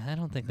 Yeah, I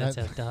don't think that's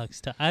how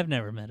dogs talk. I've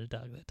never met a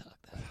dog that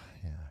talked that way.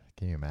 Yeah.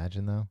 Can you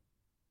imagine though?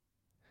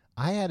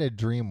 I had a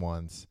dream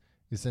once.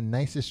 It's the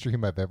nicest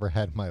dream I've ever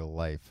had in my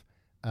life.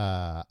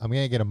 I'm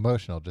gonna get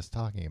emotional just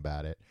talking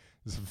about it.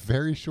 It's a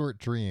very short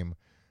dream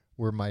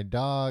where my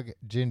dog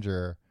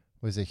Ginger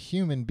was a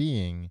human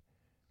being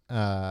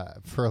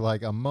for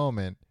like a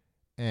moment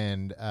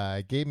and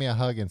gave me a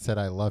hug and said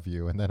I love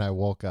you, and then I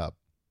woke up.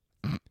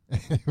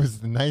 It was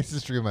the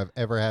nicest dream I've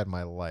ever had in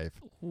my life.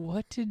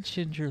 What did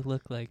Ginger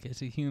look like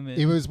as a human?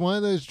 It was one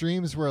of those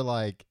dreams where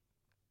like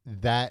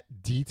that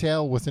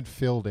detail wasn't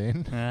filled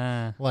in.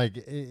 Like,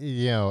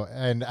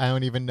 and I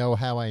don't even know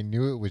how I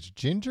knew it was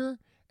Ginger.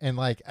 And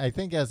like, I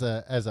think as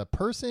a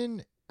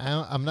person,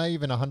 I'm not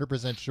even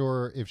 100%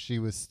 sure if she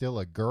was still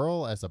a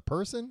girl as a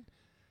person.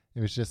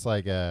 It was just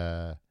like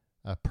a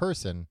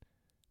person.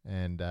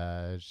 And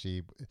I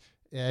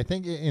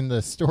think in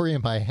the story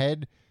in my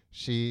head,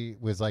 she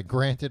was like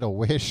granted a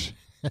wish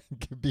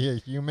could be a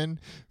human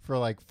for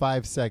like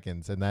 5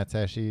 seconds. And that's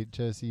how she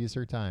just used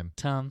her time.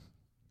 Tom,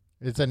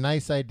 It's a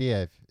nice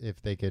idea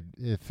if they could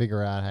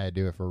figure out how to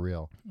do it for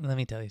real. let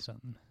me tell you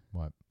something.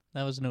 What?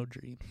 That was no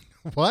dream.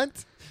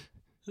 What?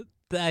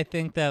 I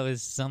think that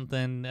was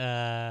something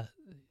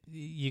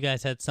you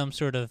guys had some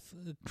sort of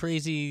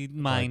crazy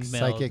mind Like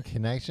meld. psychic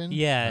connection?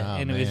 Yeah,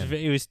 Oh, and man.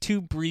 it was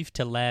too brief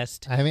to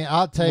last. I mean,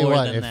 I'll tell you more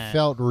what, than it that.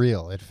 felt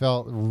real. It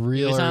felt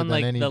realer It was on than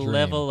like any the dream.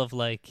 level of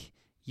like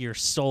your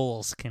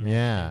soul's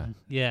connection.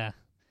 Yeah. Yeah.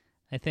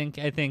 I think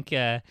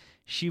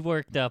she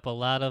worked up a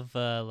lot of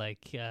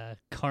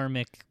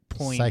karmic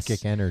points.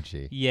 Psychic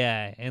energy.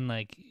 Yeah, and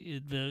like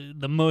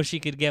the most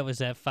she could get was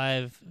that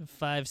 5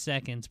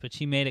 seconds, but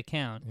she made it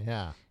count.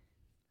 Yeah.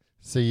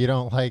 So you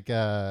don't like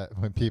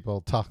when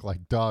people talk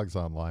like dogs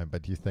online,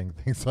 but you think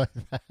things like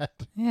that?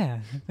 Yeah,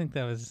 I think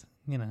that was,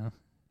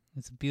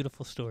 it's a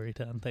beautiful story,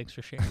 Tom. Thanks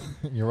for sharing.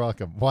 You're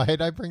welcome. Why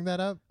did I bring that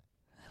up?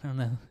 I don't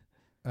know.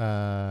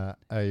 To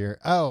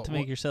To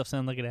make yourself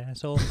sound like an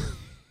asshole.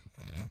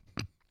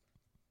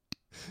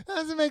 That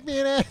doesn't make me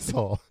an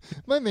asshole.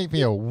 It might make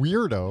me a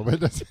weirdo, but it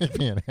doesn't make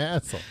me an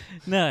asshole.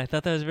 No, I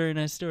thought that was a very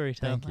nice story,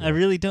 Tom. Thank you. I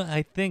really don't.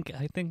 I think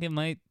it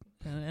might.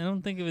 I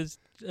don't think it was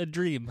a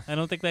dream. I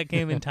don't think that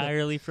came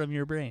entirely from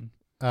your brain.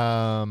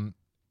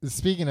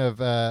 Speaking of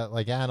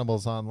like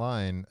animals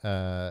online,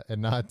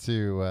 and not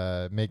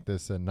to make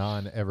this a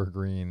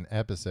non-evergreen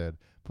episode,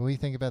 but what do you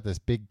think about this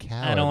big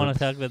cow? I don't want to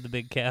talk about the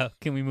big cow.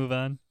 Can we move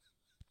on?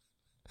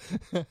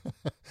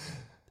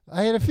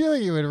 I had a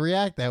feeling you would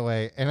react that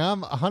way, and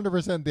I'm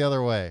 100% the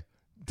other way.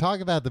 Talk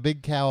about the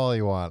big cow all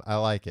you want. I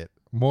like it.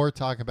 More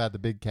talk about the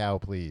big cow,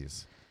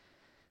 please.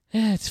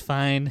 Yeah, it's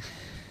fine.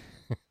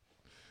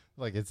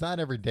 Like, it's not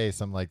every day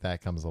something like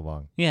that comes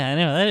along. Yeah, I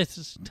know. That is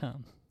just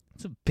Tom.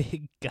 It's a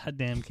big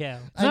goddamn cow.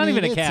 It's I not mean,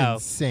 even a cow.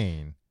 It's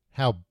insane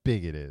how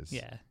big it is.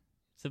 Yeah.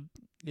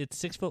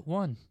 It's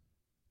 6'1".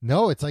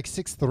 No, it's like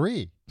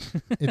 6'3".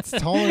 It's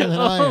taller than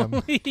I am.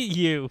 Only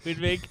you would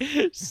make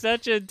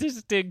such a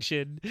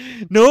distinction.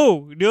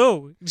 No,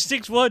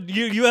 6'1".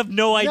 You have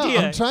no idea. No,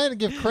 I'm trying to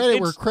give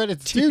credit where It's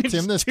credit's due, it's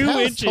Tim. This 2 cow's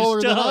inches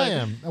taller than tall. I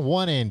am.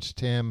 1 inch,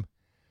 Tim.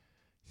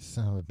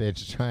 Son of a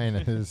bitch,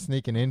 trying to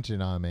sneak an inch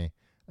in on me.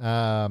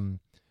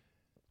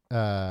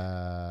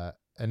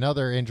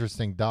 Another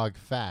interesting dog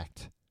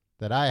fact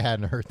that I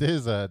hadn't heard. This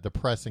is a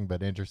depressing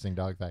but interesting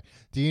dog fact.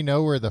 Do you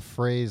know where the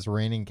phrase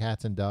 "raining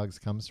cats and dogs"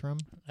 comes from?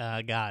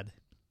 God.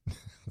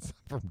 It's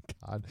not from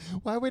God.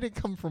 Why would it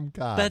come from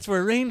God? That's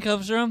where rain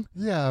comes from.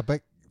 Yeah,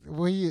 but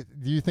do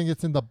you think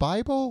it's in the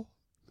Bible?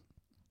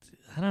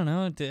 I don't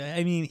know.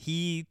 I mean,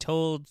 he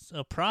told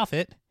a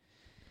prophet,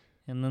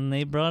 and then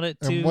they brought it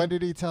to. And what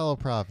did he tell a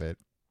prophet?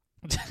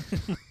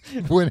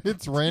 When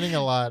it's raining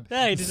a lot,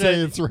 Yeah, he just say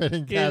said, it's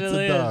raining cats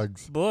and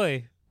dogs.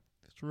 Boy,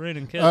 it's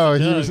raining cats Oh,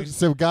 and dogs.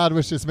 so God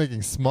was just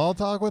making small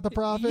talk with the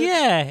prophet?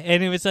 Yeah,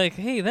 and it was like,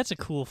 hey, that's a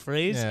cool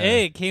phrase. Yeah.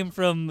 Hey, it came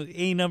from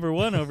A number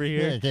one over Yeah,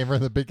 here. it came from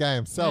the big guy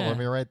himself. Yeah. Let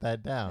me write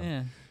that down.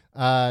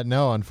 Yeah.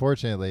 No,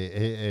 unfortunately,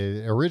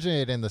 it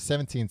originated in the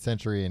 17th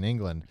century in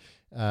England.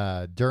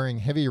 During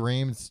heavy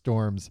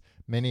rainstorms,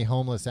 many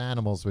homeless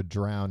animals would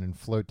drown and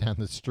float down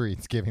the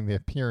streets, giving the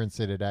appearance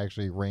that it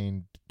actually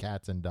rained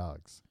cats and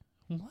dogs.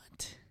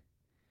 What?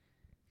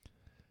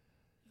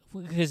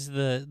 Because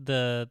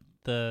the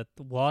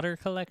water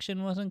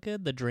collection wasn't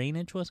good? The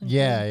drainage wasn't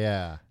Yeah, good?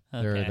 yeah.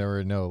 Okay. There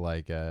were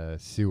no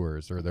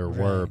sewers, or there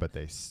were, Right. but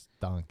they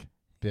stunk.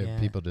 Yeah.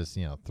 People just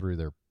threw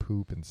their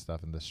poop and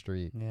stuff in the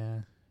street. Yeah.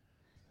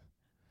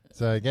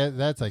 So I guess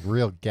that's like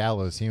real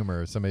gallows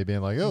humor. Somebody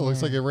being like, "Oh, it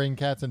looks Yeah. like it rained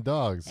cats and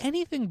dogs."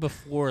 Anything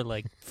before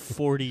like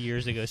 40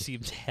 years ago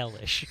seems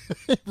hellish.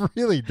 It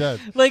really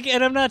does. Like,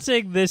 and I'm not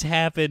saying this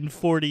happened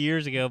 40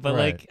 years ago, but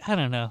Right. like, I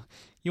don't know.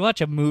 You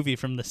watch a movie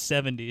from the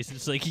 70s,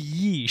 it's like,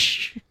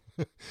 yeesh.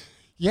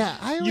 Yeah,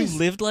 I You always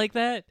lived like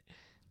that?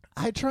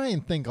 I try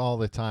and think all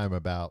the time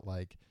about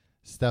like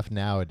stuff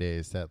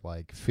nowadays that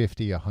like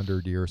 50,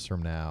 100 years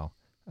from now,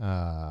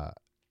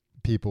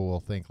 people will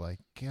think like,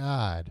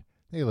 God,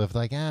 they lived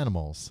like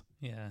animals.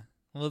 Yeah.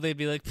 Well, they'd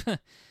be like,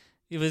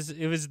 it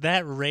was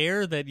that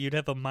rare that you'd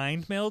have a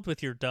mind meld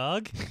with your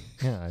dog?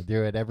 Yeah, I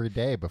do it every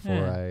day before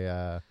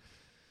Yeah. I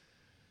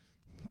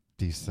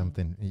do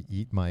something,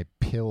 eat my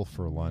pill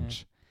for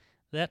lunch.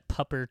 That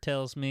pupper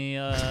tells me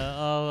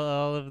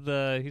all of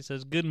the, he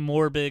says, good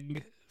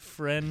morbid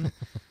friend.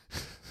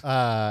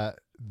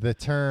 The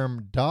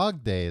term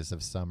dog days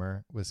of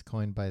summer was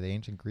coined by the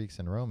ancient Greeks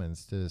and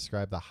Romans to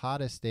describe the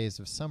hottest days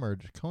of summer,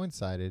 which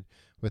coincided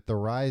with the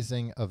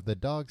rising of the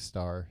dog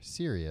star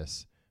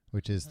Sirius,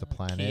 which is the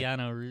planet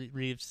Keanu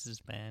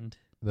Reeves' band.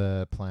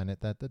 the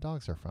planet that the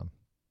dogs are from.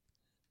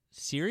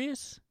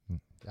 Serious?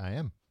 I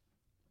am.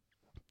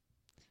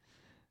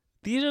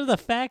 These are the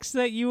facts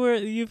that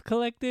you've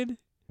collected?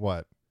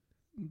 What?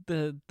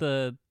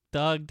 The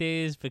dog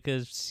days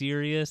because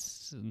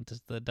Sirius and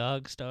just the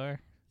dog star?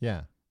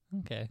 Yeah.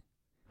 Okay.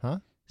 Huh?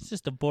 It's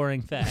just a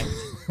boring fact.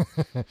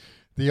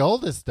 The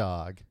oldest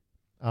dog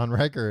on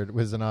record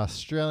was an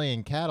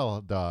Australian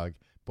cattle dog.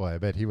 Boy, I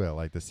bet he would have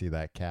liked to see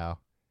that cow.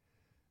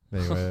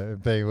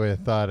 They would have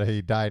thought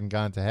he died and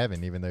gone to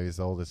heaven, even though he's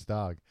the oldest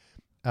dog.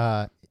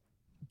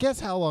 Guess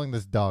how long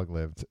this dog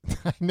lived?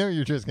 I know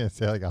you're just going to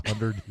say like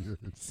 100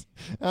 years.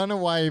 I don't know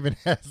why I even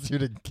asked you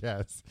to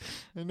guess.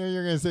 I know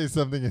you're going to say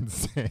something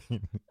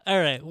insane. All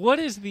right. What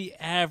is the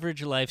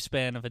average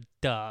lifespan of a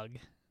dog?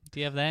 Do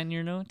you have that in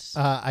your notes?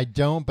 I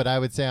don't, but I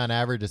would say on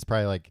average it's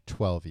probably like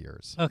 12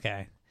 years.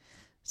 Okay.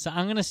 So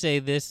I'm going to say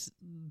this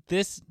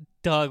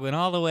dog went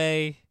all the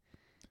way,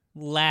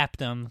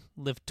 lapped him,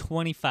 lived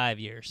 25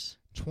 years.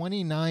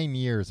 29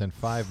 years and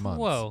 5 months.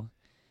 Whoa.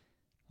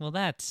 Well,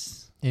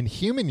 that's... In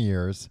human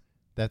years,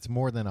 that's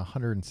more than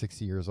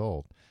 160 years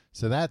old.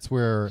 So that's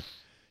where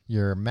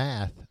your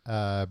math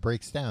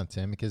breaks down,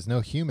 Tim, because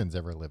no humans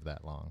ever live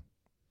that long.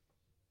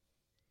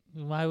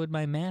 Why would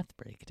my math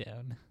break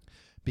down?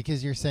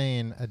 Because you're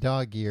saying a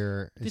dog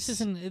year. This is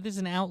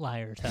an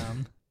outlier,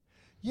 Tom.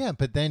 Yeah,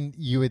 but then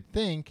you would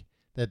think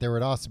that there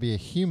would also be a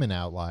human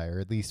outlier,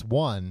 at least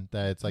one,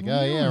 that it's like,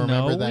 oh, yeah,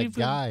 remember that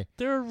guy.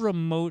 There are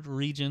remote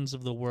regions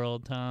of the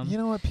world, Tom. You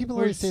know what? People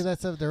Where always say it's- that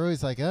stuff. They're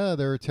always like, oh,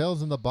 there are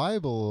tales in the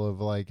Bible of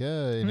like,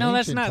 in No,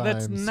 that's ancient not.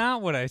 That's times.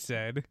 not what I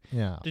said.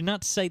 Yeah. Did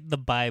not cite the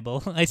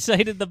Bible. I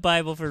cited the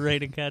Bible for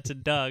raiding cats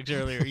and dogs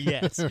earlier.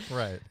 Yes.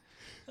 Right.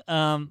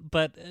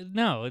 But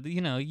no,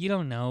 you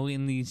don't know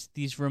in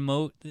these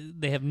remote.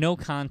 They have no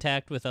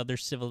contact with other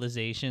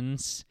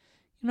civilizations.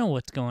 You know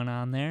what's going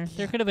on there.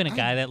 There could have been a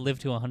guy that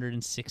lived to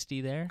 160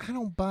 there. I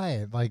don't buy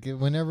it. Like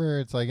whenever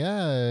it's like,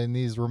 in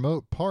these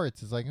remote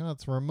parts, it's like, oh,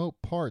 it's a remote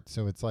part.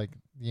 So it's like,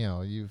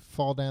 you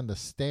fall down the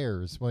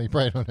stairs. Well, you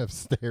probably don't have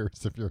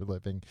stairs if you're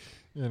living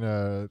in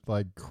a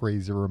like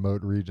crazy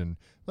remote region.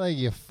 Like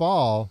you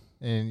fall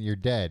and you're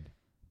dead.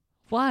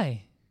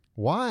 Why?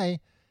 Why?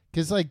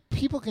 Because like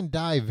people can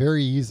die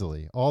very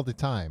easily all the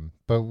time.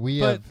 But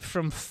But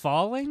from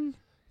falling?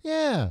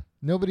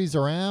 nobody's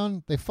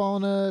around. They fall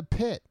in a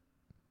pit.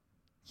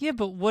 Yeah,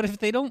 but what if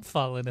they don't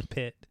fall in a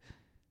pit?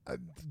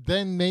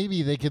 Then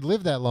maybe they could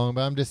live that long.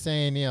 But I'm just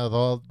saying,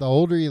 the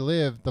older you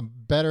live, the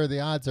better the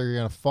odds are you're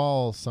going to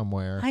fall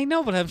somewhere. I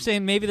know, but I'm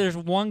saying maybe there's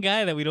one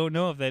guy that we don't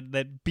know of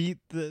that beat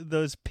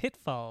those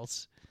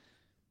pitfalls.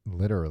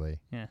 Literally.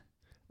 Yeah.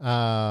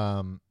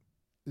 And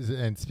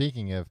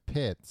speaking of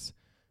pits,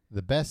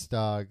 the best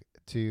dog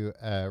to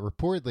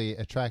reportedly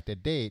attract a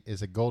date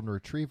is a golden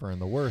retriever,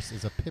 and the worst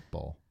is a pit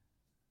bull.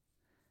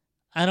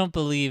 I don't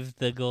believe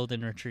the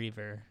golden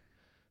retriever.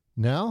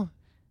 No?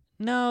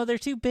 No, they're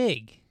too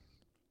big.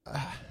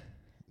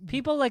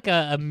 People like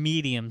a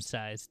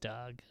medium-sized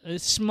dog.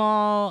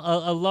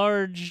 A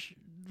large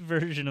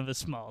version of a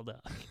small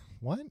dog.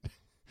 What?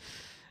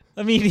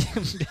 A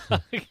medium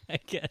dog, I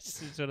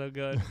guess, is what I'm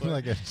going for.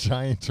 Like a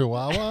giant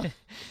chihuahua?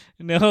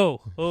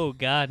 No. Oh,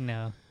 God,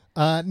 no.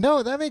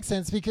 No, that makes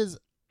sense because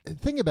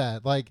think about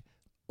it. Like,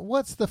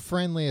 what's the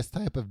friendliest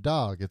type of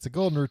dog? It's a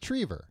golden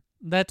retriever,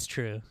 That's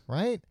true.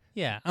 right?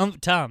 Yeah.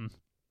 Tom,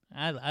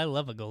 I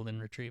love a golden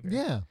retriever.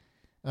 Yeah.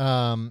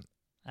 I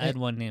had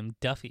one named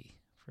Duffy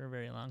for a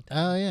very long time.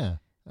 Oh, yeah.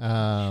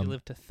 She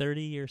lived to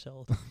 30 years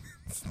old.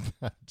 It's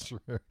not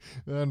true.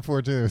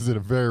 Unfortunately, it was in a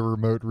very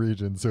remote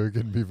region, so it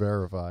couldn't be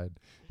verified.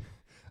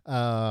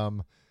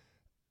 No,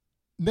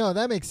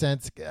 that makes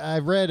sense. I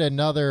read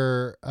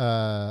another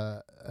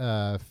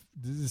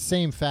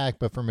same fact,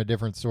 but from a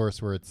different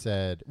source, where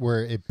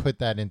it put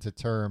that into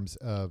terms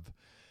of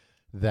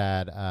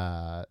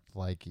that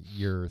like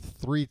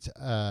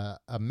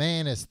a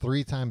man is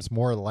 3 times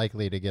more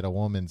likely to get a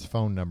woman's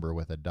phone number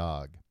with a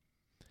dog.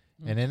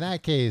 And in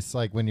that case,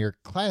 like when you're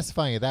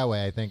classifying it that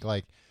way, I think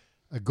like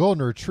a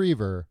golden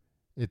retriever,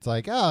 it's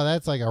like, oh,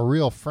 that's like a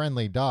real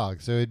friendly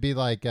dog. So it'd be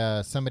like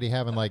somebody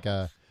having like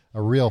a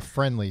real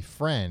friendly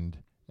friend.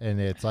 And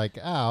it's like,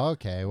 oh,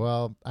 okay,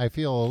 well, I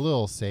feel a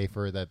little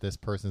safer that this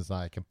person's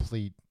not a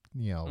complete,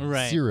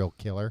 Right. serial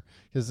killer.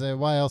 Because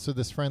why else would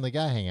this friendly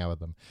guy hang out with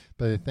them?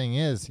 But the thing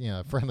is,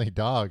 a friendly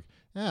dog,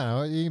 I don't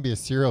know, you can be a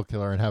serial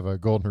killer and have a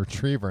golden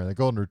retriever, and the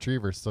golden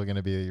retriever is still going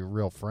to be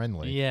real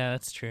friendly. Yeah,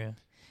 that's true.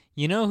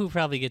 You know who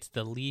probably gets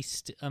the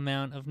least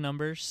amount of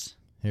numbers?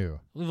 Who?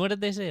 What did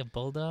they say? A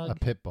bulldog? A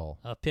pit bull.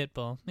 A pit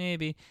bull,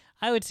 maybe.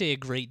 I would say a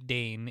Great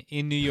Dane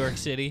in New York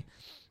City.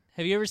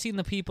 Have you ever seen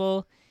the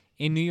people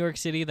in New York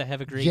City that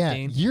have a Great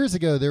Dane? Years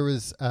ago, there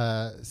was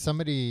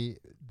somebody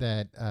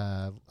that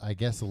I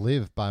guess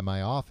lived by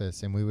my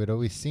office, and we would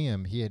always see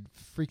him. He had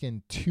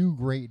freaking 2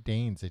 Great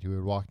Danes that he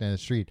would walk down the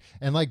street,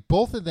 and like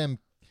both of them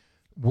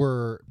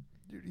were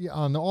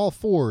on all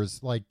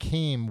fours, like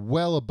came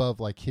well above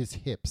like his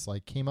hips,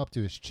 like came up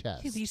to his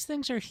chest. Yeah, these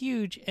things are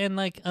huge, and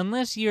like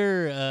unless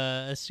you're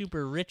a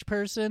super rich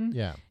person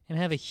Yeah. and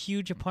have a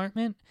huge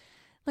apartment,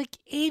 like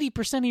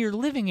 80% of your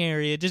living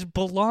area just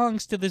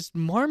belongs to this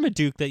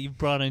Marmaduke that you've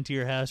brought into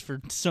your house for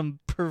some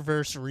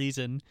perverse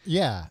reason.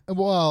 Yeah.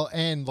 Well,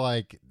 and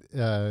like,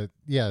 the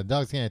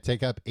dog's going to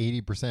take up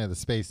 80% of the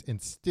space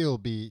and still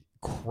be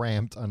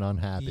cramped and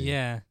unhappy.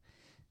 Yeah.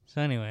 So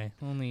anyway,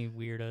 only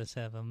weirdos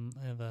have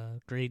a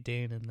Great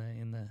Dane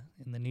in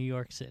the New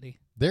York City.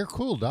 They're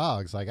cool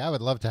dogs. Like, I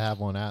would love to have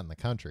one out in the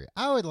country.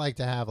 I would like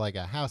to have like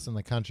a house in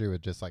the country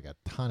with just like a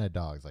ton of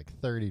dogs, like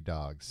 30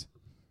 dogs.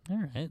 All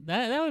right,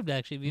 that would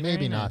actually be Maybe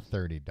very not nice.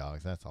 30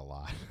 dogs. That's a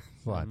lot.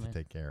 It's a lot to Right.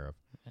 take care of.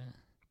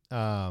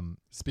 Yeah.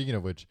 Speaking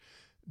of which,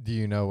 do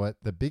you know what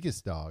the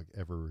biggest dog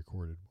ever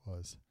recorded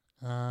was?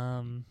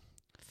 Um,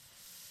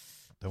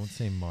 Don't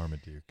say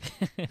Marmaduke.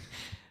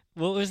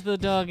 what was the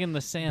dog in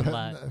the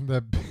Sandlot?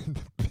 the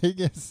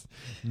biggest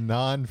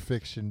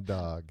nonfiction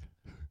dog.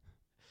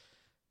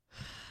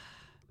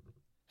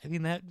 I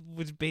mean, that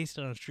was based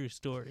on a true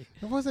story.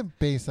 It wasn't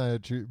based on a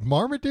true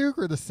Marmaduke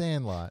or the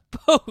Sandlot.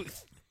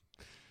 Both.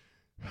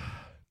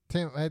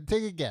 Tim,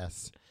 take a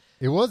guess.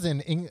 It was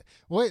in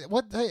Wait,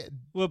 what?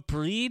 What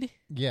breed?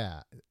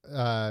 Yeah.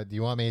 Do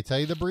you want me to tell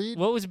you the breed?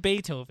 What was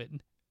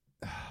Beethoven?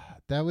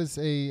 That was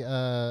a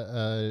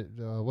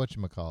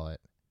whatchamacallit?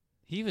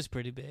 He was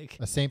pretty big.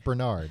 A Saint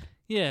Bernard.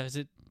 Yeah, was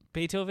it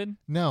Beethoven?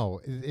 No,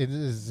 it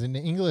is an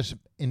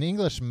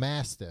English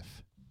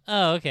Mastiff.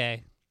 Oh,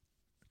 okay.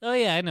 Oh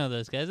yeah, I know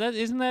those guys.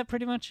 Isn't that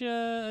pretty much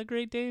a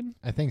Great Dane?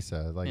 I think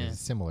so. Like Yeah. a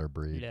similar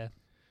breed, Yeah.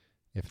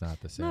 if not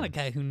the same. Not a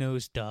guy who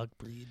knows dog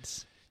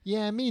breeds.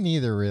 Yeah, me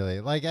neither, really.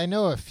 Like, I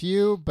know a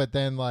few, but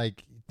then,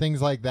 like,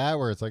 things like that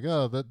where it's like,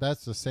 oh,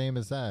 that's the same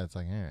as that. It's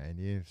like, all right,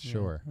 yeah,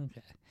 sure. Yeah,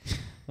 okay.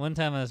 One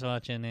time I was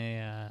watching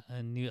a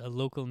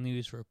local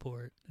news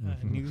report,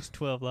 Mhm. News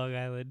 12 Long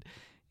Island,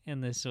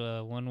 and this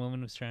one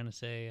woman was trying to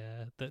say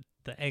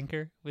the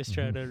anchor was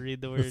trying to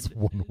read the This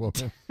word. one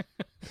woman.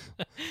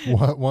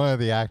 One of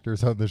the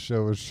actors on the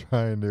show was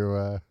trying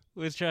to,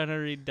 Was trying to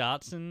read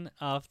Dotson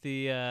off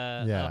the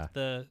off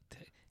the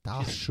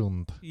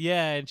Dachshund.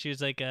 yeah, and she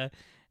was like a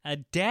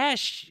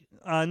dash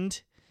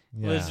und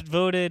was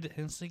voted,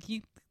 and it's like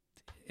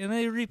and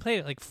they replayed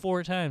it like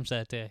 4 times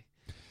that day.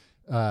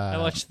 I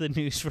watched the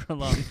news for a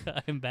long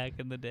time back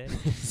in the day.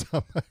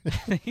 Somebody,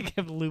 They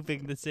kept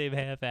looping the same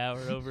half hour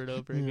over and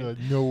over again. you're like,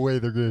 no way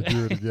they're going to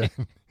do it again.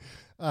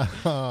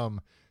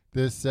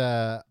 This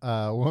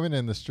woman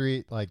in the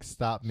street like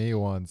stopped me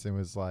once and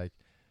was like,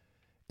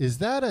 "Is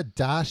that a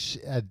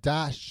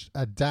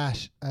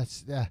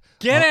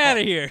Get out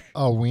of here!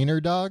 a wiener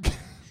dog?"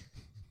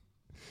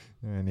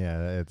 And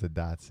yeah, it's a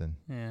Dotson.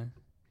 Yeah,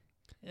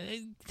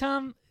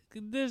 Tom.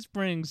 This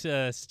brings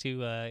us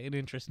to an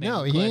interesting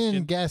No, question. he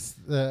didn't guess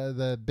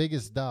the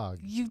biggest dog.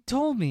 You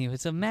told me it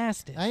was a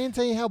Mastiff. I didn't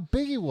tell you how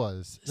big he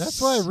was. That's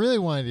what I really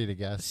wanted you to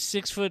guess.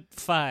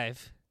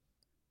 6'5".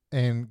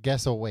 And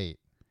guess a weight.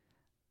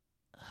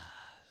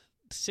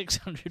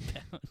 600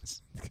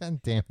 pounds.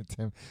 God damn it,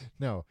 Tim.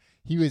 No,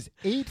 he was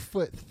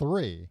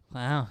 8'3"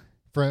 Wow.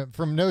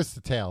 from nose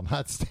to tail,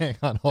 not staying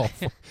on all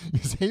four. He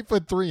was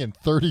 8'3" and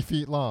 30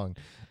 feet long,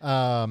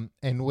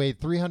 and weighed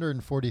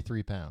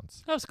 343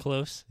 pounds. That was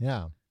close.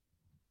 Yeah.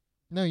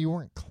 No, you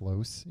weren't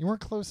close. You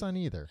weren't close on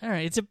either. All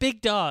right, it's a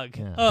big dog.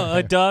 Yeah. Oh,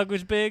 a dog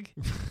was big?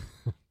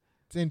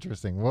 It's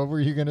interesting. What were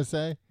you gonna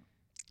say?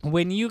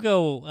 When you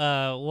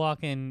go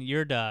walking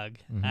your dog,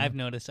 Mhm. I've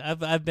noticed.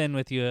 I've been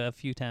with you a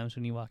few times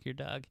when you walk your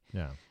dog.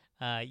 Yeah.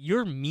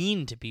 You're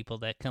mean to people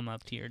that come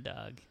up to your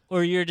dog,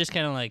 or you're just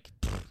kind of like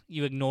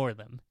you ignore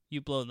them,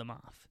 you blow them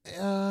off.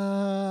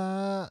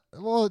 Well,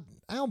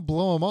 I don't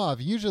blow them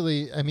off.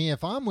 Usually, I mean,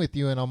 if I'm with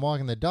you and I'm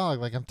walking the dog,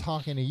 like I'm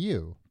talking to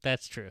you,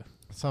 That's true.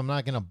 so I'm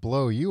not gonna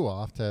blow you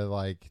off to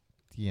like,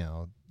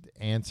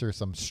 answer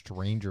some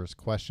stranger's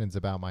questions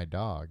about my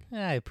dog.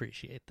 I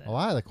appreciate that. A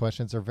lot of the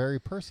questions are very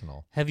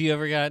personal. Have you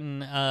ever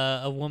gotten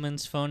a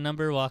woman's phone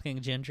number walking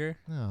Ginger?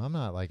 No, I'm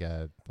not like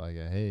a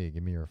hey,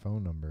 give me your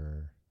phone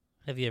number.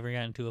 Have you ever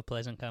gotten into a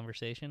pleasant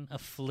conversation, a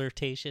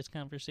flirtatious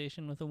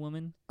conversation with a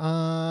woman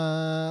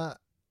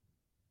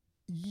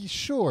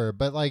Sure,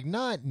 but like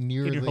not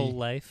nearly. in your whole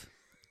life?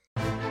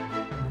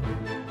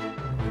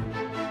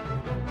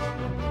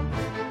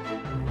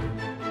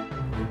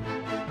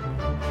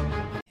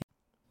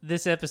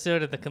 This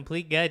episode of The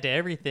Complete Guide to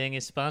Everything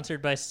is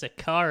sponsored by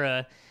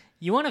Sakara.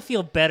 You want to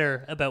feel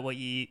better about what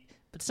you eat,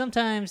 but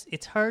sometimes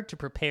it's hard to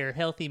prepare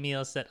healthy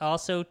meals that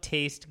also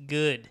taste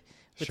good.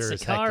 With Sure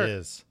as Sakara, heck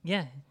is.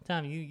 Yeah,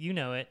 Tom, you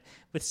know it.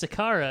 With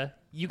Sakara,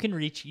 you can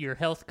reach your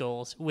health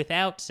goals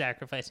without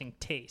sacrificing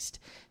taste.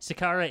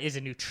 Sakara is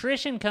a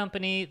nutrition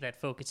company that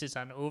focuses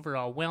on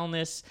overall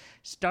wellness,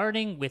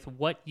 starting with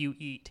what you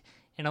eat.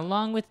 And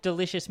along with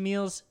delicious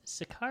meals,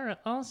 Sakara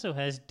also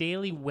has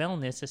daily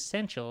wellness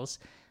essentials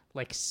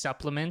like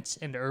supplements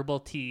and herbal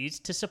teas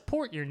to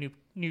support your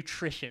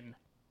nutrition.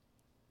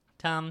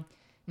 Tom,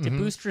 to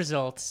boost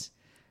results,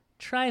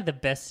 try the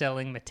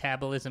best-selling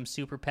Metabolism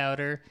Super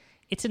Powder.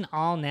 It's an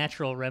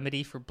all-natural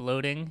remedy for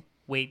bloating,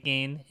 weight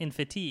gain, and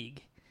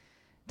fatigue.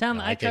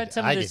 Tom, I tried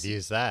some of this. I could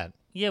use that.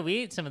 Yeah, we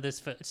ate some of this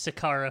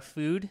Sakara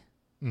food.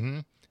 Mm-hmm.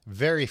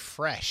 Very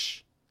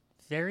fresh.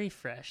 Very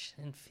fresh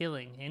and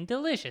filling and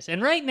delicious.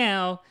 And right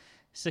now,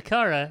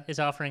 Sakara is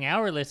offering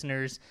our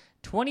listeners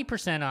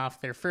 20% off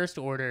their first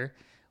order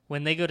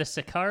when they go to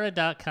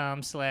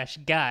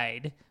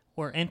sakara.com/guide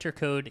or enter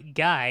code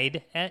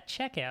GUIDE at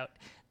checkout.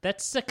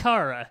 That's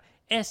Sakara,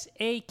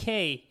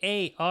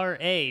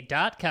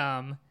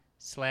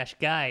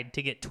 SAKARA.com/guide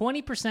to get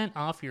 20%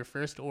 off your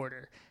first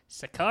order.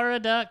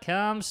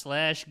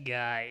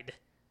 Sakara.com/guide.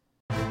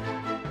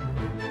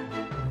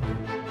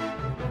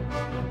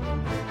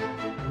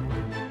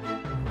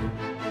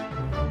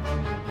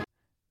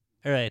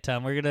 All right,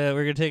 Tom, we're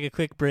gonna take a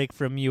quick break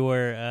from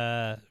your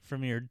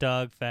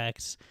dog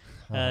facts,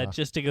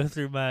 just to go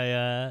through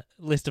my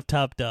list of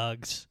top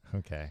dogs.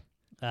 Okay.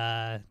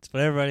 It's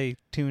what everybody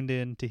tuned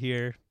in to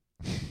hear.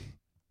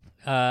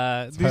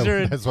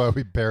 That's why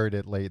we buried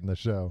it late in the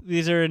show.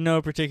 These are in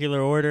no particular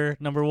order.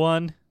 Number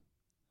 1,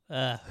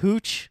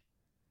 Hooch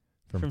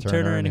from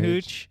Turner and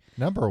Hooch.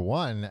 Number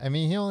 1. I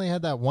mean, he only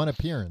had that one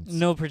appearance.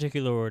 No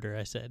particular order,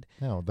 I said.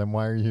 No, then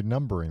why are you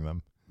numbering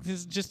them?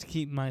 This is just to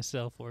keep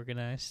myself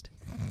organized.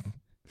 I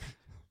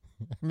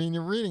mean,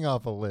 you're reading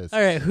off a list.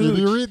 All right, Hooch. If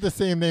you read the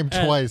same name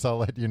twice, I'll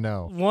let you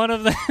know. One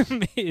of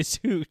them is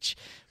Hooch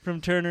from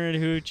Turner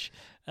and Hooch.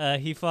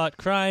 He fought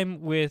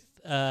crime with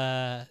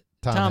Tom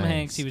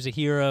Hanks. He was a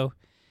hero.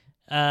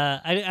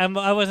 I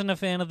wasn't a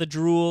fan of the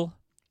drool.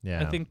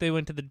 Yeah. I think they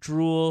went to the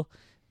drool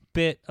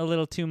bit a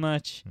little too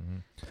much. Mm-hmm.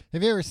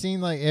 Have you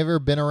ever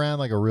been around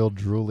like a real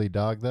drooly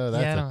dog though?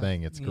 That's a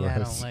thing. It's gross. Yeah, I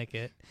don't like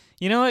it.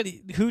 You know what?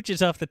 Hooch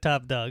is off the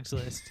top dogs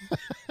list.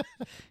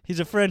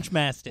 He's a French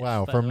Mastiff.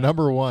 Wow, from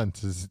number 1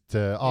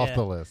 to off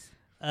the list.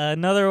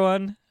 Another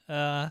one.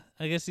 I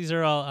guess these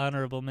are all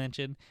honorable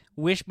mention.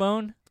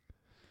 Wishbone.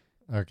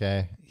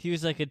 Okay. He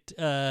was like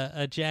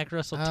a Jack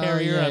Russell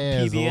Terrier on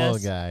PBS. He's a little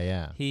guy,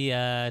 yeah. He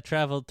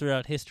traveled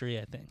throughout history,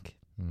 I think.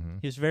 Mm-hmm.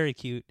 He was very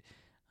cute.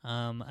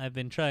 I've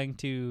been trying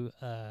to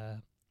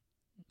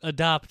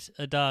adopt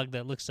a dog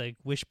that looks like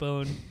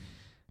Wishbone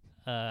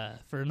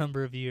for a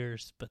number of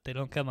years, but they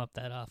don't come up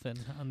that often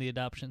on the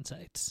adoption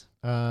sites.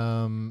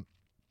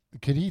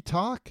 Could he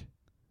talk?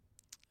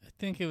 I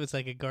think it was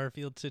like a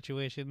Garfield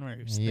situation where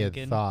he was He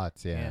thinking. had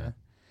thoughts, yeah.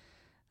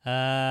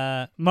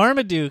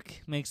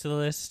 Marmaduke makes the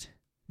list.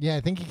 Yeah,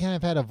 I think he kind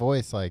of had a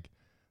voice like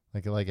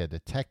a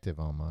detective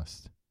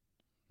almost.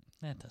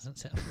 That doesn't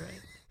sound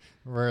right.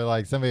 Where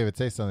like somebody would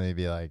say something, he'd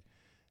be like,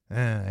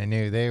 I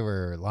knew they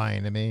were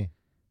lying to me.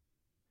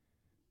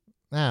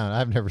 No,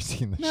 I've never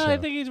seen the show. No, I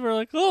think he's more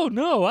like, oh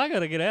no, I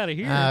gotta get out of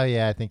here. Oh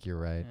yeah, I think you're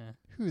right. Yeah.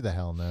 Who the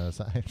hell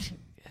knows?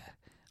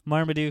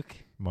 Marmaduke.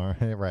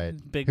 Right.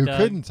 Big Who dog.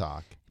 couldn't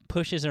talk.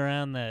 Pushes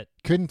around that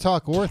Couldn't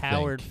talk or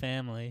coward think.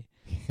 family.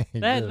 He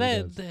that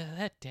really does.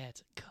 that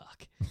dad's a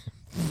cock.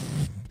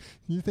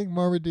 You think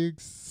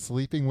Marmaduke's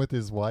sleeping with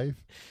his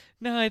wife?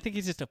 No, I think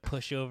he's just a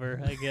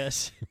pushover, I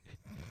guess.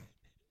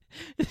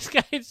 This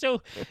guy is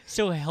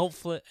so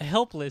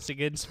helpless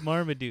against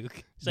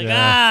Marmaduke. He's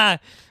like,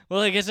 well,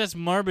 I guess that's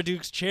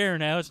Marmaduke's chair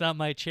now. It's not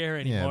my chair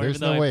anymore. Yeah, there's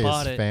even though no way I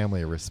bought his it.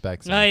 family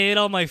respects him. I ate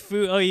all my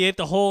food. Oh, you ate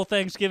the whole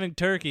Thanksgiving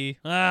turkey.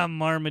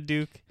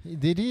 Marmaduke.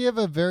 Did he have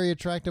a very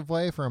attractive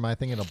wife, or am I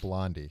thinking of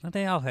Blondie?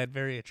 They all had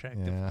very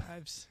attractive Yeah.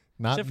 wives.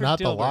 Not Except for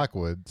the Dilbert.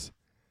 Lockwoods.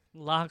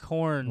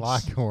 Lockhorns.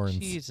 Lockhorns.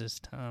 Jesus,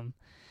 Tom.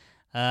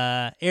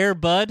 Air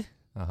Bud.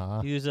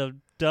 Uh-huh. He was a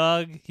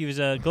dog. He was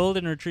a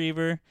golden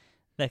retriever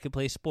that could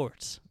play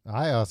sports.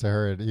 I also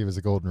heard he was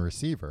a golden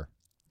receiver.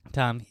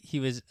 Tom, he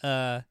was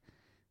look,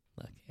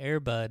 Air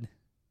Bud.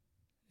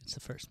 It's the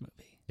first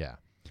movie. Yeah.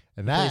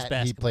 And He plays that he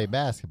basketball. played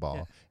basketball.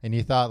 Yeah. And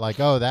you thought like,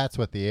 oh, that's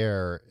what the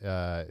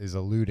Air is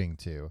alluding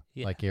to,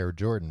 Yeah. like Air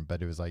Jordan.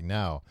 But it was like,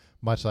 no,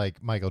 much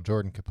like Michael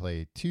Jordan could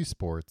play two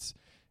sports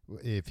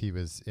if he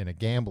was in a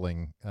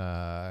gambling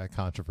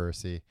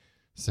controversy.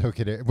 So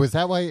could it? Was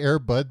that why Air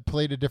Bud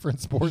played a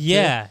different sport? too?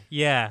 Yeah.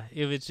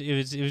 It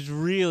was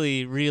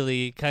really,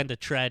 really kind of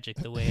tragic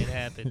the way it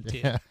happened too.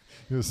 Yeah.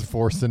 He was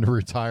forced into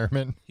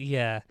retirement.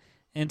 Yeah.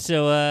 And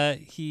so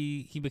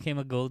he became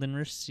a golden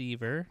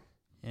receiver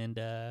and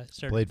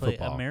started Played to play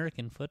football.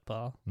 American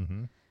football.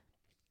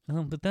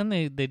 Mm-hmm. But then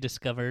they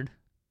discovered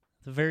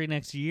the very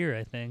next year,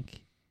 I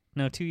think.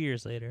 No, 2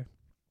 years later,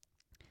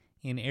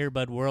 in Air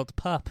Bud World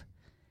Pup,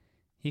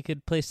 he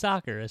could play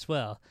soccer as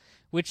well.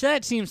 Which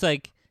that seems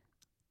like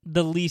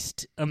the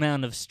least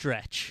amount of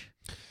stretch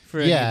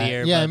for any of the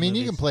Air yeah. Bud I mean,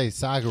 you movies. can play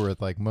soccer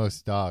with like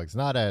most dogs,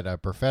 not at a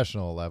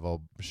professional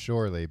level,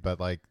 surely, but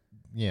like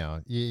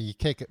you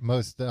kick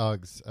most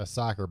dogs a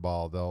soccer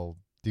ball, they'll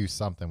do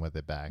something with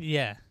it back.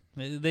 Yeah.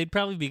 They'd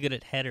probably be good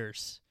at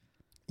headers.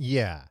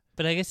 Yeah,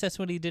 But I guess that's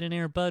what he did in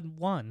Air Bud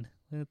 1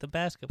 with the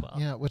basketball.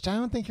 yeah, which I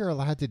don't think you're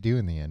allowed to do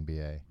in the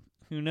NBA.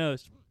 Who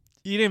knows?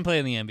 You didn't play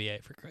in the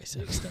NBA, for Christ's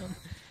sake, Stone.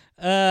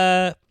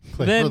 Play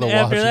Then for the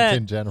after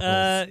Washington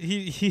that,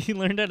 Generals. he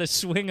learned how to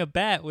swing a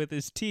bat with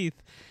his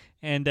teeth,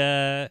 and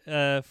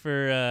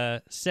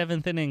for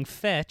seventh inning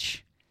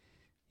fetch,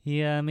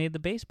 he made the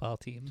baseball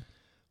team.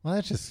 Well,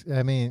 that's just,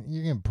 I mean,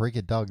 you're going to break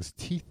a dog's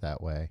teeth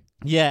that way.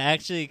 Yeah,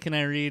 actually, can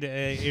I read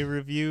a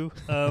review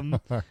All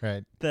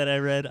right. that I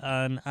read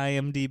on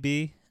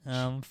IMDb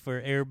for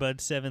Air Bud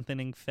seventh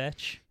inning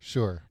fetch?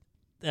 Sure.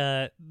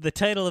 The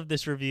title of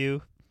this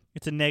review,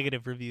 it's a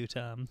negative review,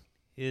 Tom,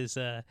 is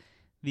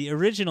the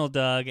original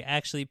dog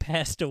actually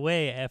passed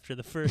away after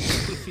the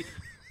first movie.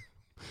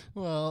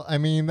 Well, I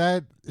mean,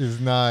 that is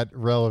not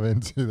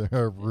relevant to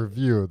the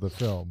review of the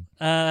film.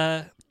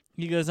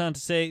 He goes on to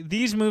say,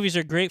 these movies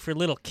are great for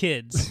little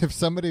kids. If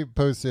somebody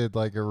posted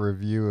like a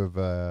review of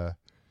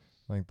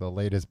like the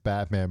latest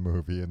Batman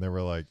movie and they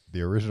were like,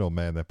 the original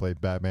man that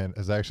played Batman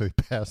has actually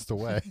passed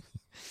away.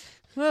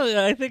 Well,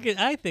 I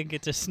think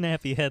it's a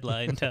snappy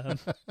headline, Tom.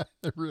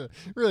 It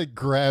really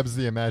grabs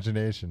the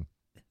imagination.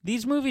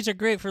 These movies are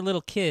great for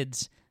little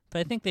kids, but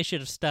I think they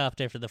should have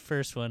stopped after the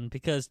first one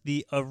because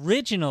the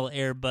original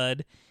Air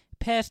Bud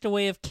passed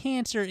away of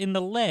cancer in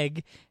the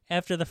leg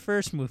after the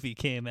first movie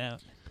came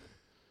out.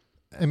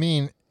 I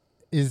mean,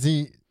 is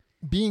he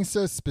being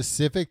so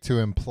specific to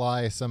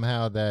imply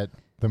somehow that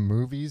the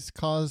movies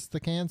caused the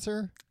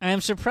cancer? I am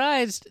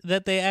surprised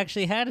that they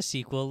actually had a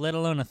sequel, let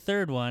alone a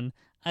third one.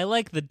 I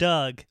like the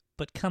dog,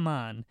 but come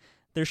on.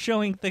 They're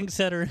showing things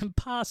that are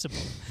impossible.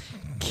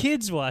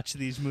 Kids watch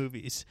these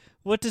movies.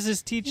 What does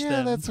this teach Yeah,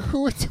 them? that's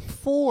who it's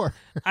for.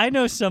 I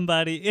know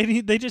somebody,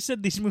 and they just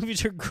said these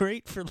movies are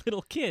great for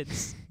little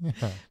kids. Yeah.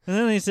 And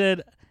then they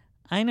said,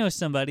 I know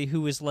somebody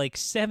who was like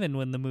 7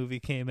 when the movie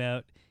came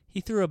out. He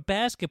threw a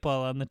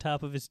basketball on the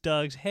top of his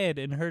dog's head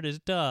and hurt his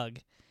dog.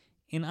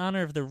 In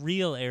honor of the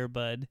real Air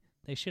Bud,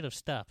 they should have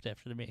stopped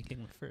after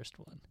making the first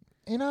one.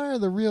 In honor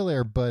of the real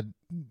Air Bud,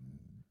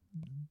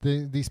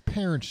 these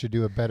parents should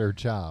do a better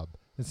job.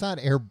 It's not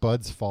Air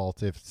Bud's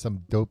fault if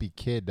some dopey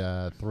kid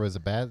throws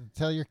a bat.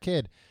 Tell your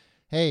kid,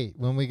 hey,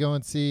 when we go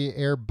and see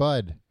Air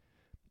Bud,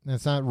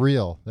 that's not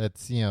real.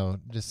 That's,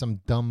 just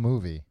some dumb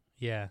movie.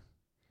 Yeah.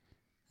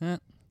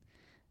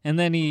 And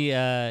then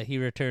he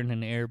returned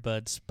an Air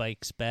Bud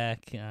Spikes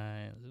Back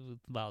with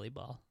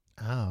volleyball.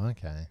 Oh,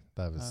 okay.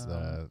 That was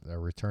a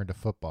return to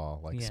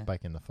football, like Yeah.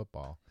 spiking the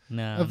football.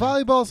 No.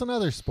 Volleyball's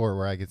another sport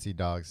where I could see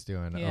dogs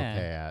doing okay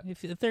at.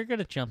 If they're good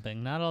at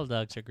jumping. Not all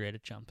dogs are great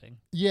at jumping.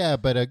 Yeah,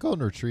 but a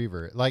golden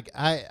retriever, like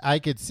I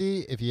could see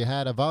if you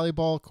had a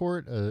volleyball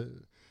court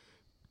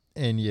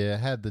and you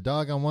had the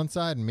dog on one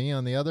side and me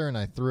on the other, and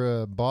I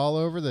threw a ball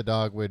over, the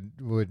dog would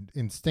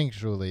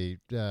instinctually,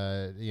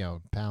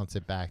 pounce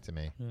it back to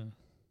me. Yeah.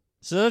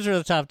 So those are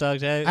the top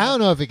dogs. I don't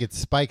know if it could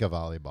spike a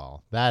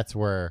volleyball. That's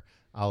where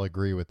I'll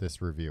agree with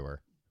this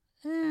reviewer.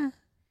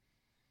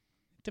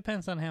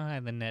 Depends on how high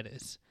the net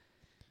is.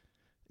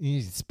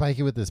 You spike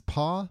it with his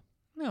paw?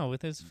 No,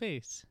 with his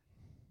face.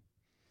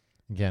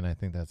 Again, I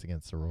think that's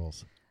against the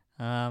rules.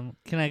 Can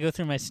I go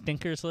through my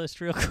stinkers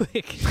list real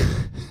quick?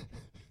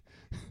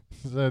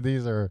 So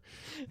these are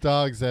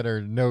dogs that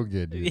are no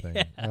good, you think?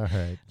 Yeah. All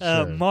right.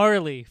 Sure.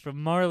 Marley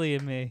from Marley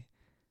and Me.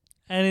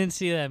 I didn't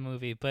see that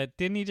movie, but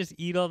didn't he just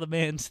eat all the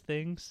man's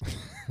things?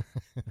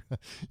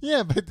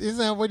 Yeah, but isn't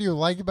that what you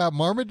like about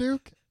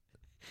Marmaduke?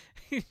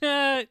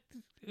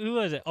 Who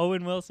was it?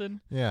 Owen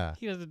Wilson? Yeah.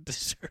 He doesn't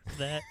deserve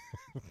that.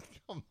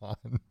 Come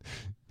on.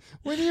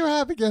 What do you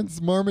have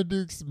against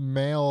Marmaduke's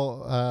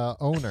male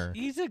owner?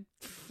 He's a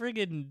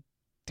friggin'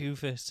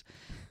 doofus.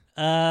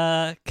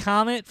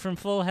 Comet from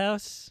Full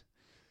House.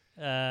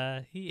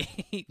 He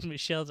ate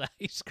Michelle's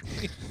ice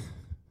cream.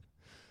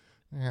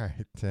 All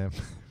right, Tim.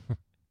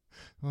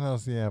 What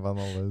else do you have on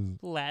the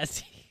list?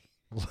 Lassie.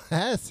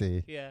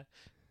 Lassie? Yeah.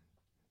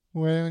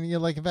 What do you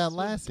like about So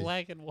Lassie?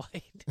 black and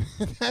white.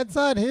 That's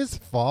not his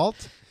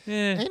fault.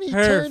 And he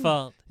Her turned-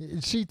 fault.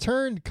 She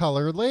turned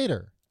color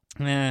later.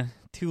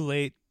 Too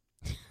late.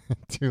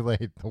 Too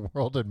late. The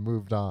world had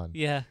moved on.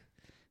 Yeah.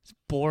 It's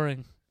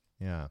boring.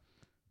 Yeah.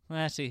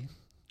 Lassie.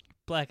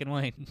 Black and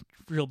white.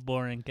 Real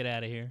boring. Get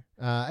out of here.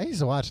 I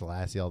used to watch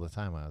Lassie all the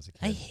time when I was a kid.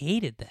 I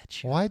hated that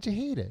show. Why'd you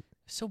hate it?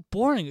 So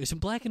boring. It was in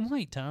black and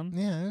white, Tom.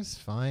 Yeah, it was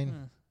fine.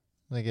 Huh.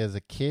 Like as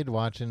a kid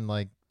watching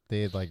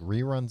they had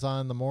reruns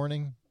on in the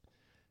morning.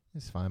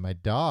 It's fine. My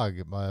dog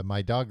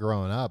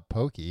growing up,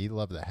 Pokey, he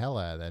loved the hell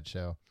out of that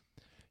show.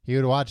 He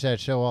would watch that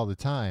show all the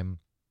time,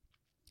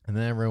 and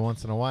then every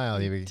once in a while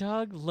he Your would.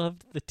 dog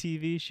loved the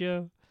TV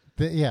show.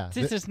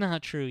 This is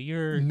not true.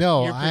 You're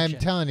I'm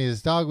telling you,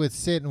 this dog would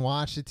sit and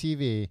watch the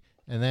TV,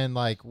 and then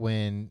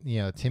when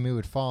Timmy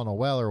would fall in a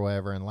well or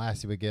whatever, and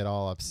Lassie would get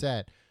all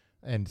upset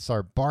and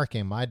start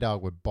barking, my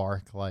dog would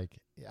bark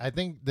I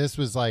think this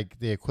was the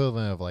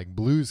equivalent of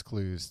Blue's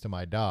Clues to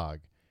my dog.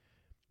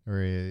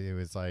 Where it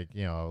was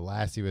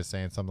Lassie was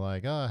saying something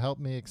like, "Oh, help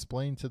me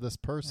explain to this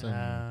person,"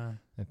 and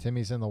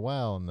Timmy's in the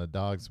well, and the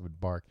dogs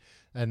would bark.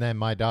 And then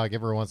my dog,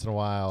 every once in a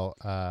while,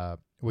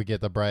 would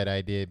get the bright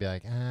idea, be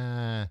like,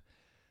 I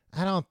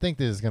don't think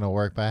this is going to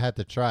work, but I had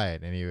to try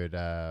it. And he would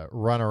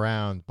run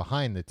around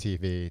behind the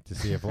TV to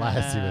see if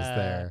Lassie was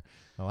there.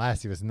 And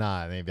Lassie was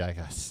not. And he'd be like,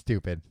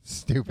 stupid.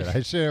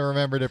 I should have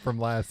remembered it from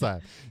last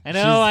time. I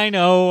know.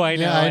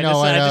 Yeah, I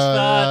know.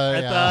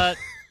 I thought.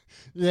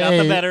 Yeah,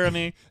 Got the better of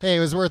me. Hey, it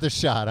was worth a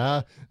shot,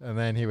 huh? And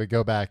then he would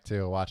go back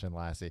to watching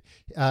Lassie.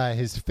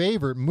 His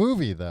favorite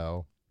movie,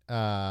 though,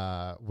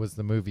 was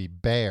the movie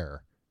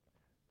Bear.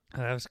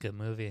 Oh, that was a good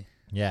movie.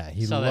 Yeah,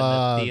 he Saw that in the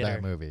loved theater.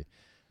 that movie.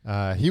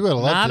 He would have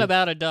loved Not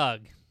about a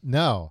dog.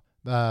 No.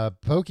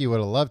 Pokey would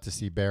have loved to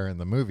see Bear in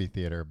the movie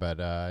theater, but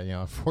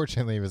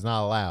unfortunately he was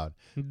not allowed.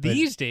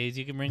 These days,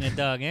 you can bring a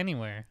dog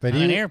anywhere. But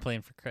on an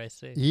airplane, for Christ's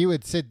sake. He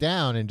would sit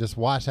down and just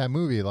watch that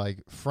movie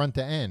front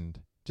to end.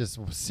 Just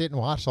sit and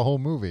watch the whole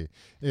movie.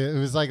 It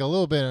was a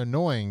little bit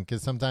annoying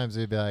because sometimes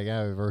we'd be like,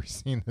 "Oh, we've already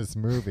seen this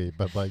movie,"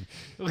 but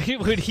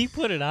Would he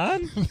put it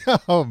on?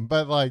 no,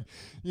 but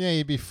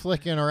he'd be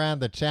flicking around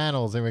the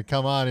channels and would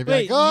come on. He'd be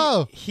Wait, like,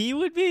 "Oh, he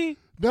would be?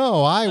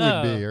 no, I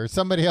would Oh. be," or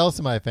somebody else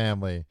in my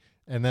family,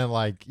 and then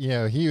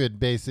he would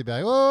basically be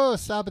like, "Oh,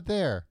 stop it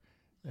there."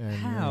 And,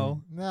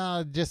 How?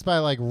 No, just by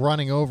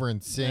running over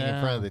and sitting in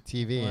front of Oh, the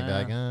TV and be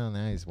like, wow. "Oh,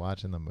 now he's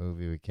watching the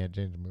movie. We can't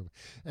change the movie."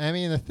 I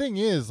mean, the thing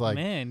is,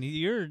 Man,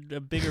 you're a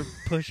bigger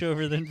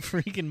pushover than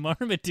freaking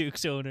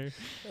Marmaduke's owner.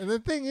 and the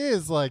thing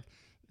is, when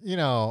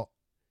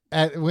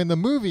the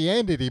movie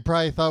ended, he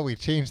probably thought we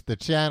changed the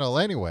channel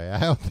anyway. I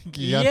don't think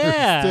he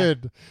Yeah.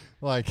 understood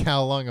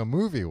how long a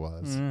movie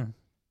was.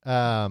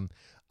 I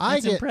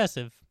That's get.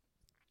 impressive.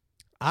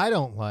 I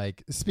don't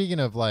speaking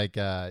of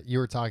you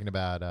were talking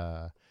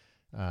about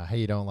how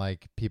you don't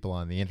like people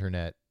on the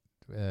internet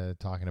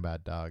talking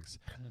about dogs.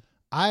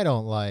 I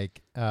don't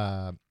like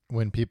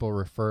when people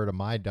refer to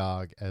my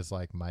dog as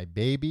my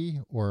baby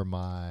or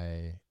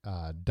my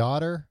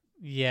daughter.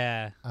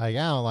 Yeah. I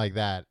don't like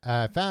that.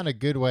 I found a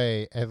good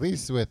way, at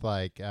least with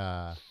my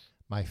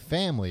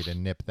family, to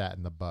nip that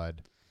in the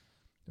bud,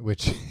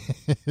 which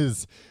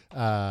is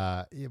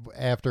after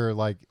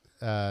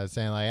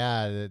saying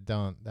I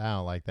don't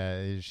like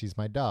that. She's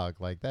my dog.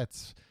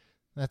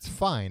 That's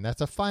fine. That's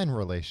a fine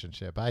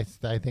relationship. I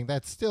think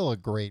that's still a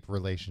great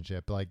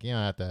relationship. You don't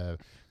have to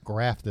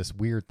graft this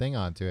weird thing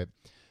onto it.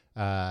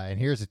 And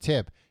here's a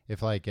tip: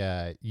 if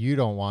you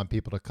don't want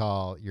people to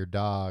call your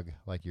dog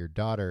your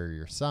daughter or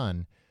your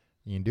son,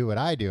 you can do what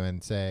I do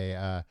and say,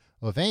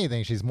 well, if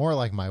anything, she's more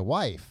like my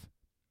wife.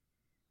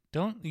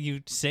 Don't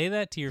you say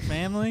that to your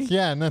family?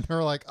 Yeah, and then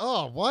they're like,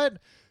 "Oh, what?"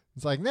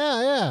 It's like,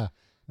 "Nah, yeah."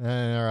 And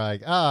they're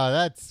like, "Oh,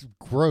 that's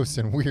gross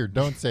and weird.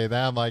 Don't say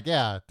that." I'm like,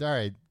 "Yeah, all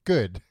right,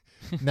 good.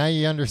 Now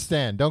you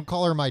understand. Don't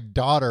call her my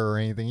daughter or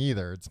anything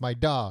either. It's my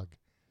dog."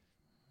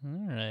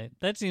 All right.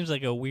 That seems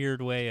like a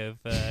weird way of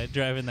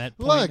driving that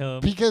point Look, home.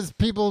 because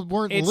people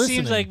weren't It listening.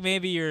 seems like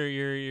maybe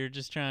you're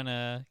just trying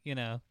to,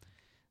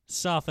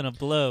 soften a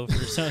blow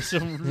for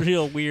some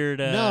real weird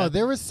no,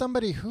 there was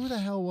somebody. Who the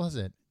hell was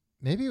it?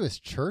 Maybe it was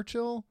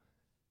Churchill.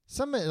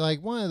 Somebody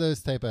one of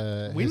those type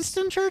of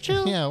Winston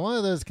Churchill? Yeah, one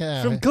of those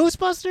kind From of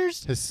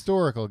Ghostbusters?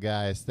 historical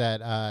guys that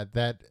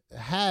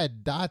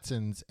had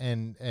Dachshunds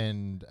and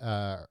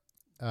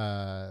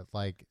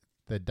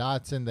the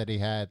Dachshund that he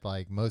had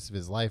most of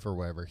his life or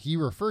whatever, he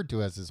referred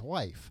to as his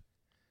wife.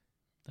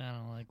 I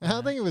don't like I that.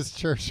 don't think it was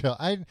Churchill.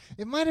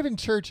 It might have been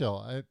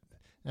Churchill. I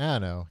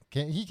don't know.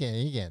 He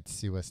can't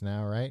sue us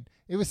now, right?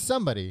 It was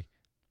somebody.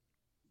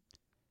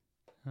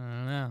 I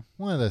don't know.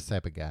 One of those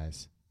type of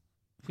guys.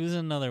 Who's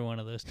another one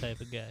of those type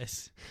of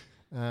guys?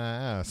 I don't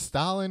know,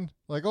 Stalin?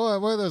 Like, oh,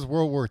 one of those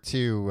World War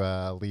II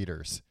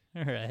leaders.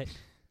 All right.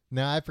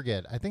 No, I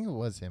forget. I think it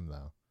was him,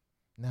 though.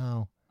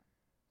 No.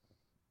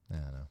 I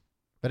don't know.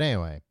 But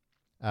anyway.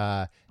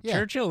 Yeah.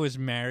 Churchill was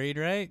married,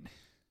 right?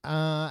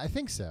 I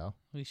think so.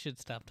 We should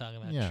stop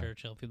talking about Yeah.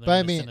 Churchill. People But are I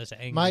gonna mean, send us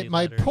angry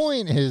my letters.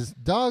 point is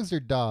dogs are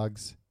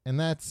dogs, and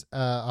that's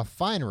a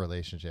fine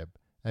relationship.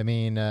 I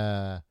mean,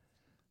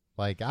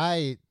 like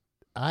I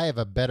have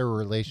a better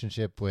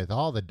relationship with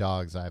all the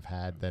dogs I've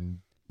had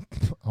than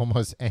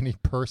almost any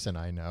person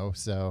I know.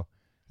 So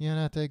you don't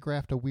have to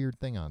graft a weird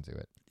thing onto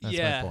it. That's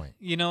my point.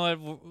 You know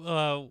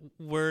what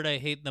word I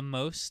hate the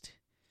most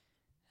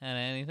out of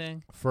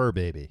anything? Fur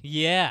baby.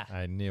 Yeah.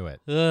 I knew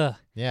it. Ugh.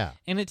 Yeah.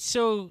 And it's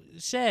so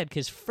sad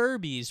because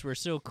Furbies were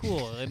so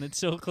cool, and it's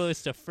so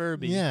close to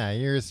Furby. Yeah,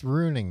 you're just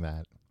ruining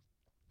that.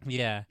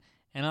 Yeah.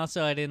 And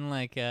also, I didn't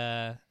like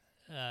some.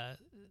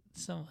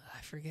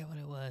 I forget what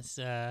it was.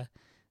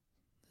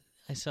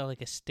 I saw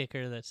like a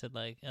sticker that said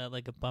like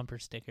a bumper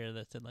sticker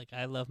that said like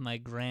 "I love my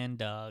grand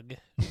dog"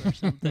 or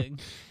something.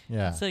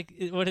 Yeah. It's like,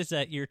 what is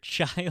that? Your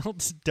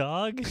child's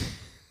dog?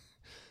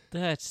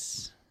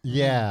 That's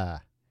Yeah.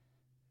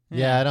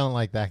 Yeah, I don't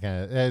like that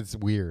kind of. It's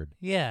weird.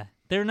 Yeah,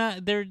 they're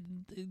not. They're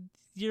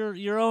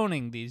you're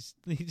owning these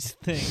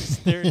things.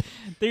 They're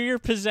your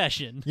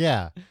possession.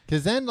 Yeah,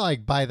 because then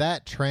like by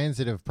that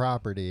transitive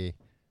property,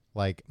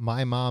 like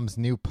my mom's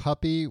new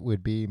puppy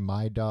would be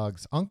my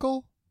dog's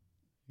uncle,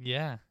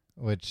 Yeah,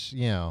 which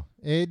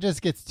it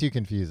just gets too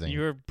confusing.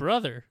 your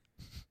brother.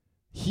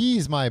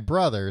 He's my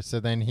brother, so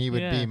then he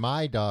would Yeah. be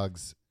my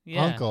dog's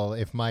Yeah. uncle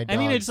if my dog. I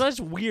mean, it's less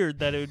weird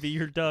that it would be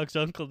your dog's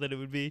uncle than it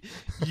would be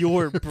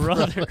your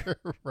brother.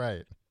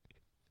 Right.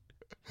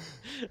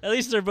 At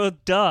least they're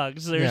both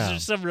dogs. There's Yeah.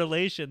 just some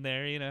relation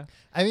there.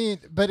 I mean,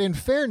 but in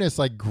fairness,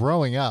 like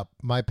growing up,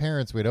 my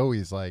parents would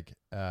always like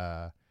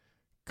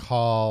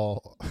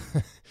call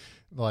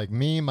like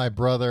me, my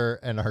brother,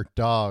 and our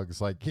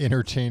dogs like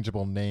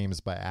interchangeable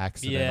names by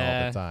accident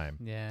all the time.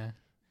 Yeah.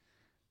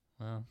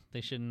 Well, they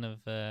shouldn't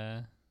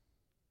have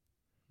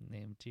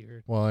named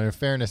your Well, in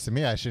fairness to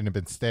me, I shouldn't have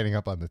been standing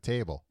up on the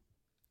table.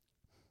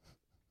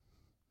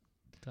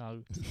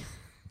 dog.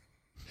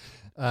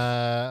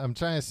 I'm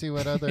trying to see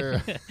what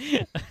other.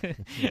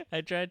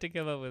 I tried to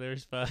come up with a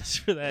response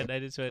for that, and I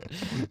just went,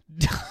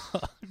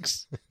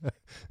 dogs.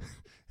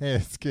 Hey,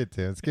 it's good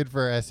too. It's good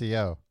for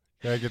SEO.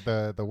 Gotta get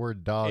the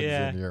word dogs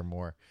Yeah. in here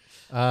more.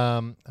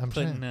 I'm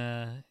Putting,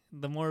 trying.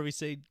 the more we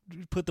say,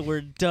 put the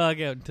word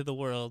dog out into the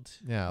world.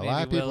 Yeah, a maybe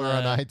lot of people we'll,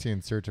 are on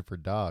iTunes searching for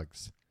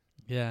dogs.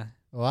 Yeah.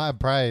 Well, I'm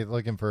probably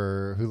looking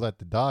for Who Let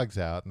the Dogs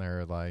Out, and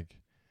they're like,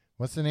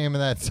 "What's the name of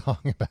that song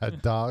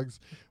about dogs?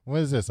 What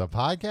is this? A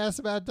podcast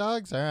about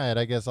dogs? All right,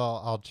 I guess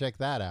I'll check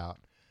that out."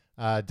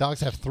 Dogs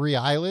have 3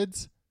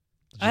 eyelids.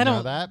 Did you I know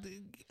don't. that?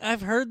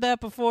 I've heard that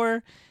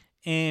before,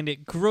 and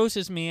it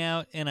grosses me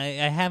out, and I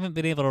haven't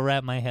been able to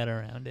wrap my head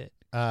around it.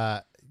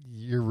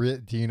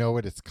 Do you know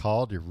what it's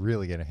called? You're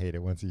really gonna hate it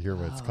once you hear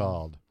what it's Oh,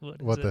 called. what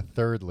is What it? the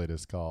third lid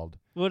is called.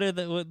 What are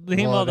name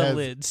Well, all it the has-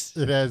 lids?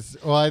 It has.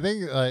 Well, I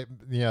think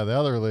the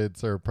other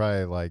lids are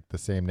probably like the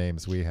same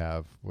names we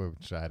have,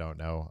 which I don't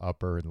know,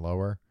 upper and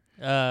lower.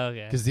 Oh,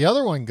 okay. Because the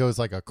other one goes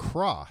like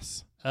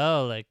across.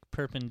 Oh, like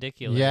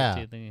perpendicular. Yeah.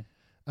 To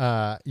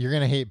the, You're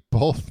gonna hate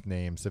both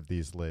names of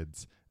these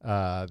lids.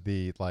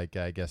 The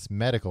I guess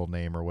medical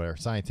name or whatever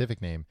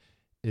scientific name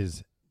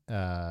is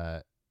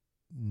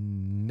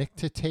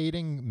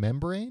nictitating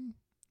membrane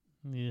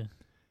yeah.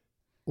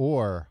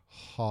 or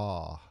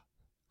HAW.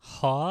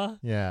 Haw?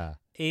 Yeah,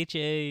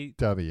 HAW?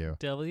 W.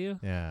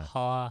 Yeah,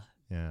 Haw.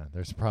 yeah.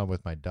 There's a problem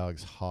with my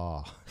dog's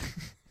HAW.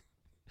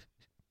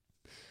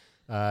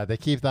 They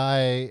keep the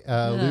eye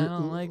I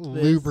don't like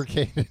this.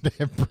 lubricated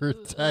and I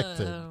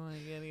protected. don't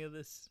like any of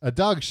this. A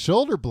dog's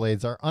shoulder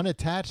blades are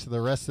unattached to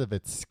the rest of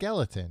its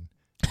skeleton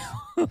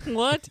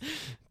What?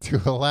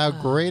 to allow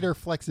greater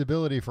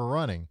flexibility for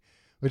running,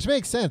 which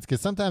makes sense because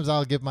sometimes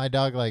I'll give my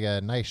dog like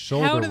a nice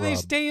shoulder How do they rub.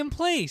 stay in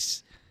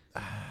place?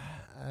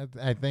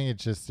 I think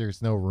it's just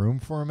there's no room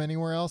for them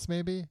anywhere else,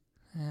 maybe.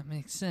 That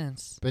makes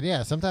sense. But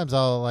yeah, sometimes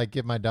I'll like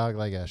give my dog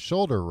like a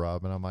shoulder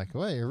rub, and I'm like,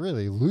 "Wait, you're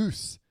really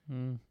loose.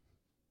 Mm.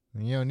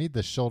 You don't need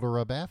the shoulder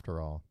rub after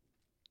all."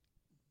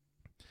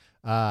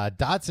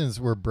 Dachshunds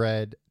were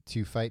bred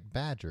to fight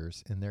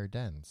badgers in their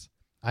dens.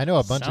 I know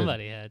a bunch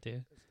Somebody had to.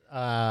 of.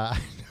 I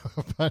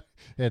know a bunch.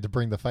 They had to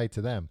bring the fight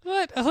to them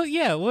What? Oh,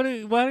 yeah. Why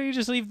don't you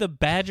just leave the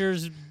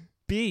badgers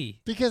be?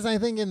 because I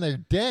think in their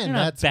den They're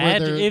not that's where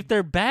they're if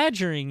they're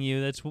badgering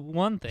you, that's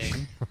one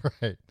thing.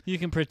 right. You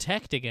can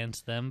protect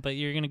against them, but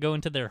you're going to go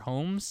into their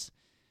homes?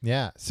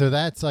 Yeah, so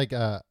that's like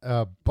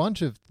a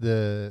bunch of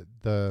the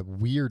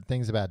weird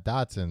things about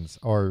Dachshunds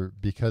are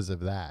because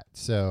of that.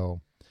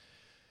 So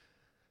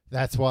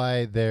that's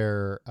why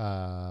they're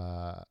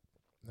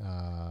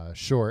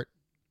short.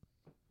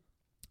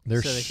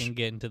 They're So they can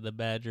get into the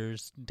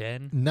badger's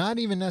den? not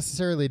even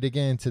necessarily to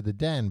get into the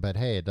den, but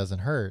hey, it doesn't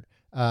hurt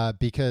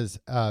because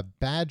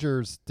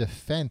badger's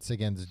defense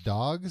against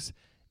dogs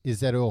is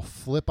that it'll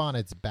flip on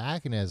its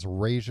back and has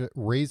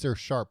razor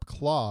sharp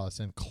claws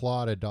and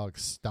claw at a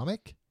dog's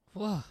stomach.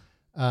 Whoa.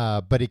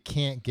 But it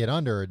can't get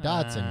under a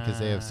Dachshund because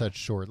they have such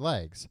short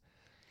legs.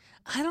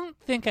 I don't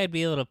think I'd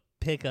be able to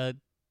pick a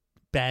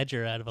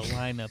badger out of a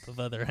lineup of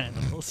other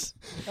animals.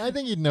 I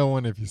think you'd know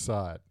one if you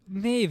saw it.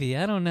 Maybe.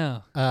 I don't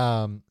know.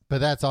 But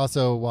that's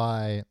also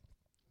why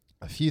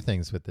a few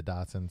things with the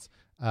Dachshunds.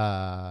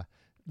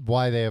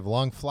 Why they have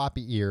long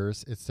floppy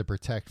ears. It's to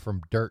protect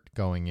from dirt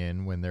going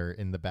in when they're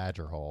in the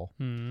badger hole.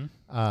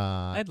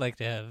 I'd like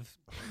to have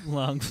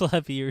long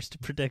floppy ears to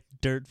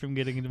protect dirt from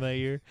getting into my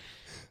ear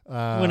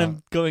when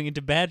I'm going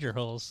into badger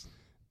holes.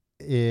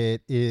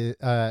 It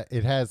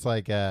has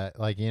like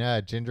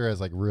how Ginger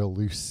has like real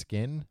loose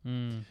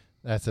skin.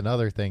 That's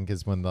another thing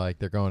because when like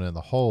they're going in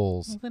the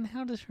holes. Well, then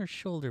how does her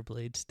shoulder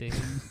blade sting?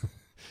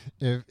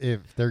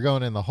 if they're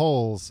going in the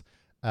holes,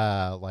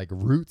 like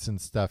roots and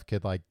stuff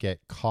could like get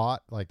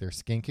caught, like their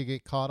skin could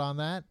get caught on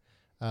that,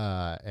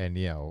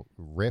 and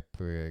rip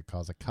or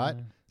cause a cut.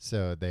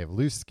 So they have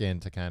loose skin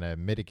to kind of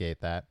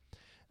mitigate that.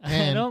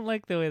 I don't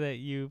like the way that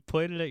you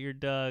pointed at your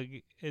dog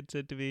and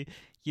said to me,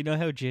 you know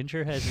how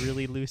Ginger has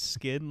really loose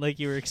skin? Like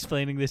you were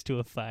explaining this to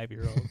a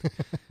 5-year-old.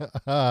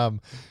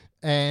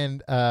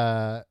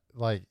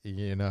 Like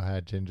you know how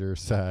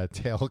Ginger's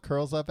tail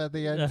curls up at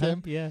the end,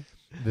 Tim? Yeah.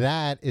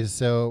 That is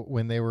so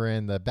when they were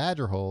in the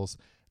badger holes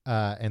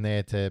and they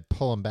had to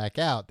pull them back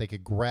out, they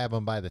could grab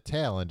them by the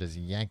tail and just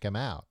yank them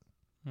out.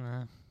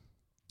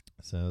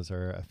 So those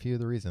are a few of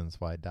the reasons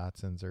why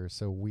Dachshunds are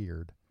so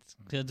weird.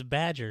 It's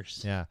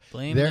badgers. Yeah.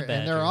 Blame the badgers.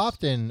 And they're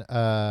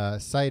often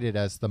cited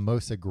as the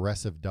most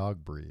aggressive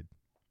dog breed.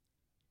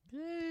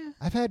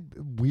 I've had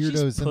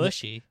weirdos. She's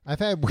pushy. I've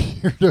had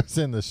weirdos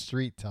in the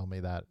street tell me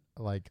that,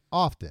 like,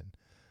 often.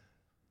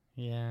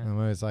 Yeah. And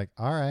I was like,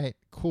 all right,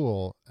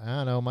 cool. I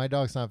don't know. My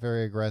dog's not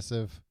very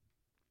aggressive.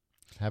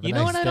 Have a You nice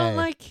know what day. I don't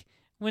like?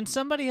 When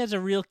somebody has a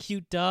real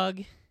cute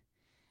dog,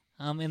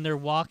 and they're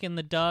walking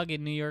the dog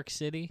in New York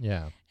City.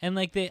 Yeah. And,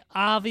 like, they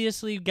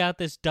obviously got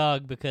this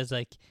dog because,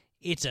 like,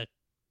 it's a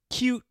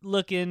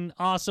cute-looking,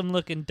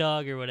 awesome-looking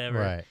dog or whatever.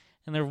 Right.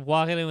 And they're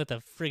walking in with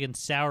a friggin'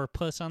 sour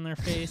puss on their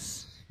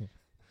face.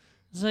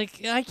 It's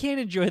like, I can't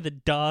enjoy the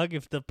dog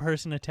if the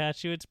person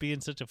attached to it's being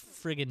such a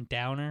friggin'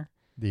 downer.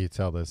 Do you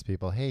tell those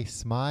people, hey,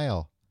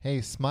 smile.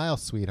 Hey, smile,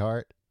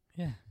 sweetheart.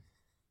 Yeah.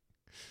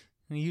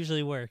 And it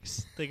usually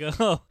works. They go,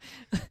 oh,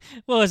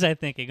 what was I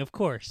thinking? Of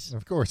course.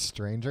 Of course,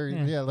 stranger.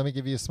 Yeah. Yeah, let me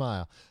give you a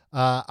smile.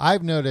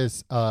 I've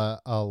noticed a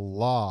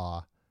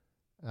law.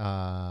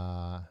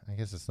 I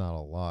guess it's not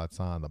a law. It's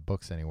not on the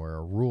books anywhere.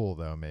 A rule,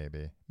 though,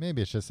 maybe.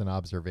 Maybe it's just an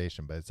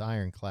observation, but it's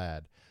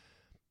ironclad.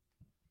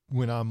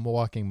 When I'm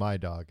walking my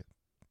dog,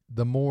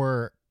 the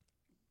more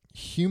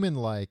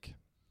human-like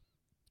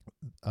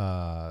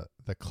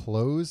the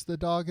clothes the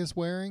dog is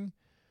wearing,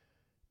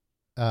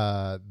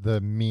 the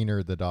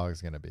meaner the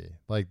dog's going to be.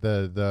 Like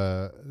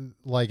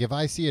like if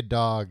I see a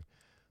dog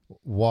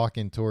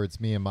walking towards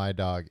me and my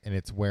dog and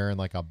it's wearing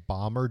like a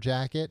bomber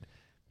jacket,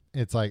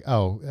 it's like,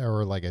 oh,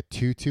 or like a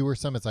tutu or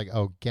something. It's like,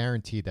 oh,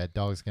 guaranteed that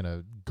dog's going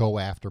to go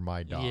after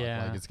my dog.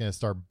 Yeah. Like it's going to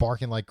start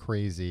barking like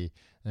crazy.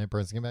 And the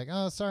person's going to be like,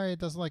 oh, sorry, it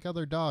doesn't like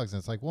other dogs. And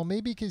it's like, well,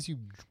 maybe because you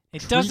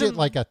treat it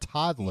like a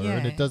toddler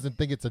and it doesn't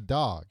think it's a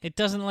dog. It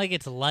doesn't like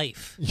its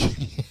life.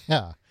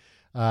 Yeah.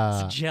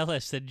 It's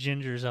jealous that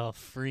Ginger's all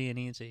free and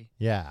easy.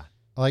 Yeah.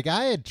 Like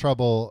I had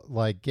trouble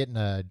like getting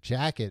a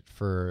jacket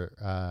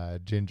for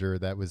Ginger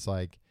that was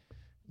like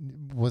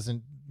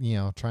wasn't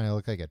trying to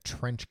look like a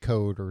trench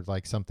coat or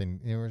like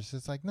something. It was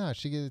just like, no,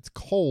 it's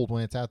cold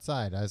when it's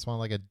outside. I just want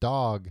like a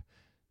dog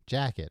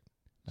jacket.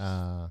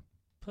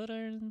 Put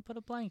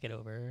a blanket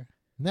over her.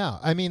 No,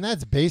 I mean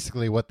that's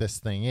basically what this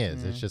thing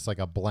is. Mm. It's just like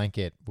a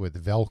blanket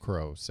with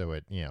Velcro, so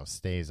it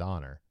stays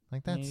on her.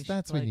 Like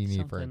that's what you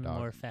need for a dog. Something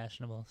more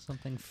fashionable,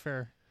 something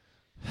fur,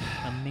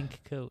 a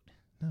mink coat.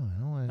 No, I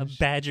don't want a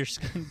badger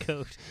skin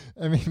coat.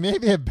 I mean,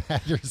 maybe a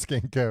badger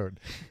skin coat,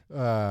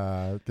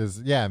 because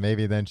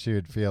maybe then she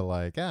would feel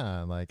like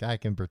I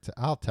can.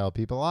 I'll tell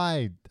people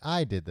I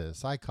did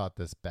this. I caught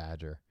this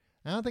badger.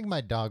 I don't think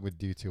my dog would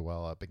do too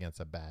well up against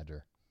a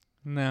badger.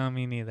 No,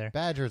 me neither.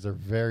 Badgers are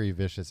very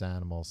vicious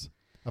animals.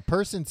 A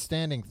person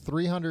standing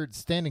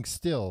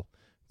still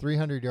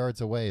 300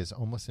 yards away is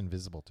almost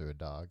invisible to a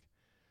dog.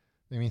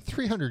 I mean,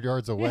 300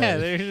 yards away. Yeah,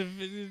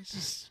 it's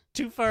just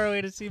too far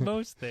away to see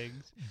most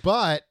things.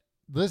 But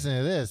listen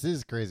to this. This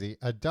is crazy.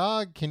 A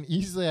dog can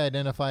easily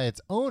identify its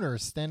owner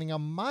standing a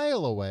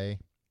mile away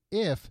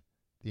if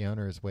the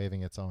owner is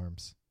waving its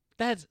arms.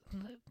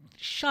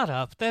 Shut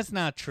up. That's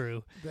not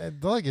true.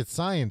 Look, it's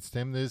science,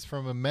 Tim. This is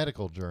from a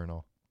medical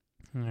journal.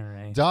 All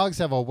right. Dogs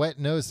have a wet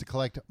nose to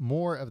collect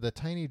more of the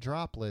tiny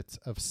droplets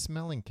of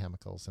smelling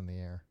chemicals in the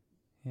air.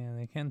 Yeah,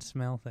 they can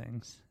smell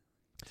things.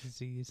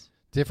 Disease.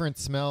 Different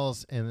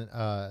smells in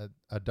a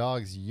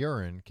dog's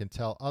urine can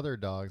tell other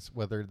dogs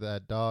whether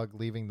that dog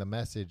leaving the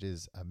message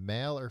is a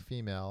male or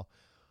female,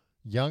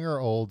 young or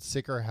old,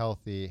 sick or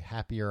healthy,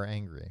 happy or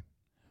angry.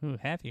 Ooh,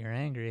 happy or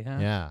angry, huh?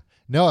 Yeah.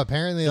 No,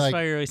 apparently That's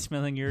why you're always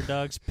smelling your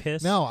dog's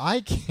piss? No,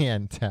 I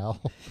can't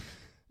tell.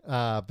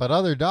 But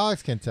other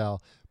dogs can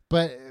tell.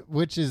 But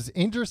which is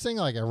interesting.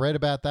 Like I read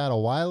about that a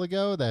while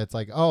ago. That it's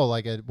like, oh,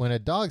 when a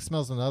dog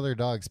smells another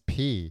dog's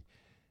pee,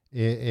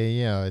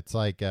 it's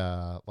like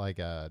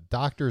a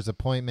doctor's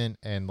appointment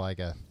and like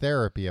a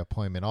therapy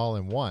appointment all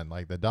in one.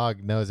 Like the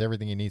dog knows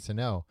everything he needs to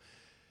know,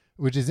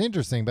 which is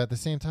interesting. But at the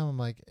same time, I'm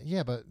like,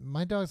 yeah, but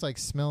my dog's like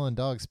smelling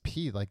dogs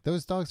pee. Like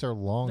those dogs are They're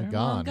long long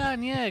gone.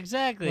 gone. Yeah,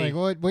 exactly.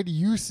 Like what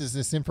use is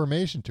this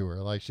information to her?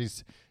 Like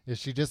is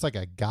she just like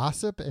a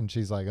gossip and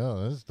she's like,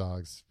 oh, this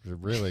dog's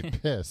really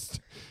pissed.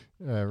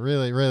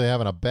 Really, really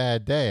having a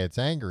bad day. It's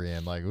angry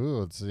and like,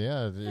 ooh, it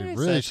really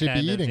That's should be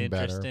kind of eating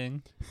better.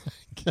 interesting.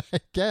 I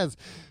guess,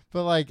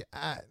 but like,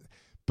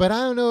 but I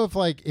don't know if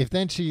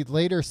then she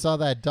later saw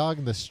that dog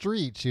in the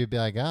street, she would be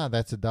like,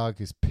 that's a dog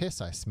whose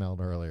piss I smelled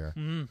earlier.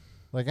 Mm-hmm.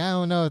 Like, I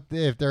don't know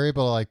if they're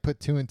able to like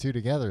put two and two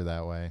together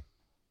that way.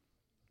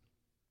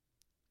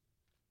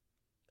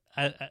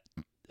 I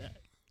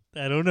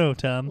don't know,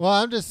 Tom. Well,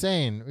 I'm just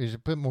saying we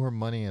should put more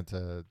money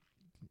into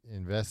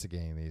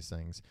investigating these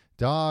things.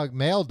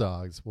 Male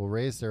dogs will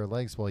raise their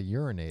legs while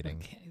urinating.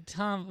 Okay,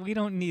 Tom, we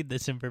don't need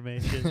this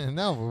information.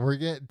 No, we're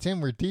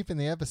deep in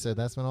the episode.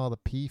 That's when all the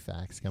pee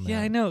facts come out.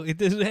 Yeah, I know.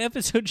 The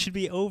episode should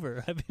be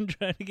over. I've been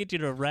trying to get you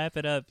to wrap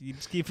it up. You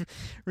just keep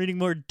reading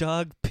more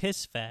dog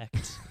piss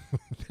facts.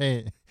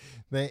 They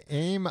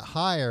aim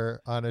higher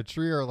on a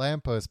tree or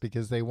lamppost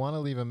because they want to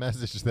leave a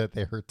message that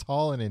they are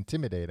tall and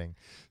intimidating.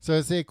 So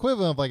it's the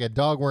equivalent of like a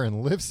dog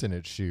wearing lifts in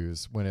its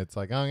shoes when it's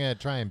like, I'm going to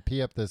try and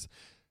pee up this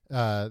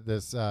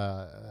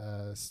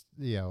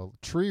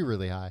tree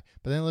really high.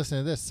 But then listen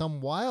to this.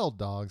 Some wild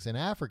dogs in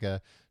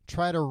Africa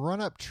try to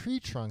run up tree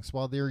trunks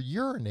while they're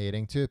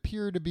urinating to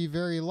appear to be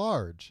very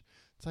large.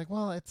 It's like,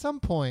 well, at some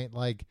point,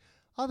 like,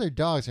 other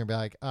dogs are going to be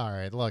like, all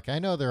right, look, I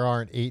know there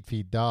aren't 8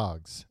 foot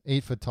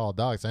tall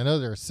dogs. I know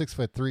there are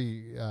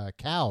 6'3"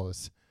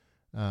 cows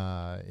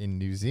in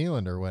New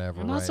Zealand or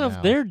whatever. And also, right if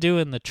now. they're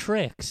doing the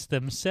tricks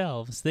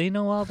themselves, they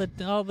know all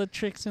the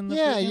tricks in the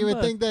Yeah, you would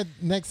book. think that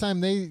next time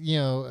they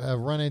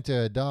run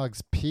into a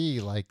dog's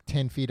pee like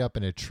 10 feet up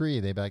in a tree,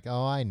 they'd be like,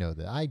 oh, I know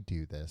that. I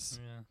do this.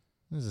 Yeah.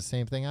 This is the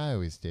same thing I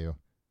always do.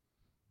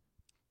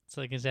 It's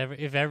like if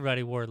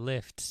everybody wore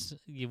lifts,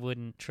 you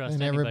wouldn't trust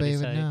And everybody anybody's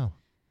would height. know.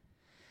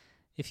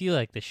 If you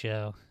like the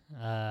show,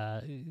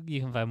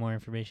 you can find more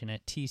information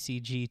at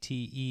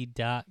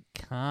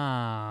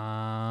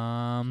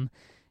tcgte.com.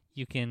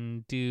 You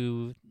can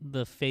do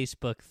the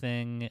Facebook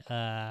thing,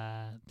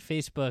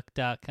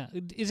 facebook.com.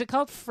 Is it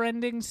called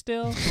friending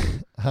still?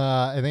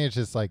 I think it's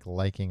just like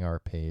liking our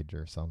page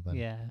or something.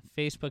 Yeah,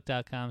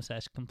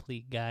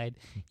 facebook.com/complete guide.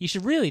 You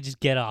should really just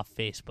get off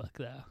Facebook,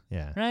 though,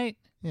 Yeah. right?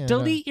 Yeah,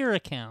 Delete your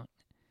account.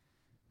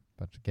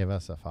 but give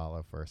us a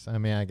follow first. I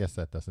mean, I guess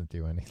that doesn't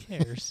do anything.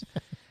 Who cares?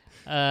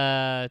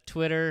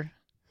 Twitter,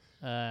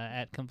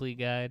 at complete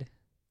guide.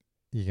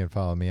 You can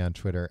follow me on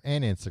Twitter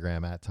and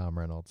Instagram at Tom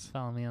Reynolds.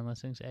 Follow me on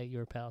those things at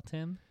your pal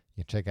Tim.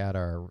 You can check out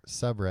our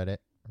subreddit,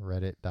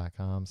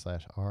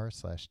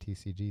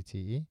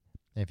 reddit.com/r/TCGTE.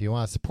 And if you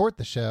want to support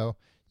the show,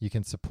 you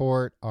can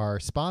support our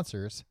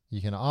sponsors.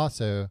 You can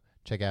also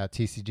check out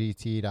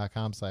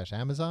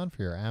tcgt.com/Amazon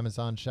for your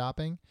Amazon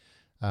shopping,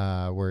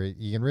 where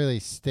you can really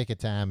stick it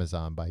to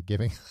Amazon by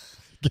giving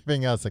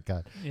us a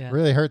cut. Yeah.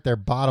 Really hurt their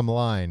bottom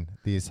line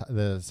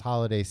this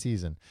holiday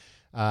season.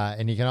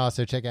 And you can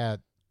also check out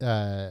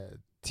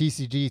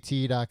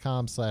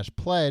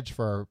tcgt.com/pledge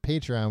for our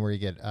Patreon, where you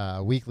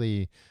get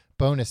weekly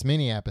bonus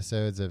mini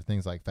episodes of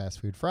things like Fast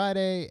Food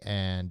Friday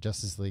and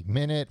Justice League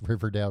Minute,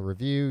 Riverdale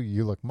Review,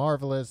 You Look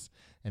Marvelous,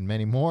 and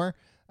many more.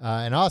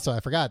 And also, I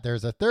forgot,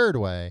 there's a third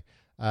way.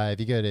 If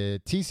you go to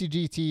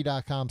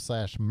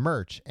tcgt.com/merch,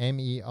 MERCH,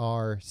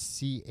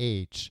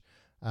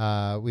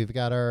 we've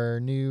got our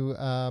new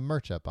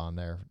merch up on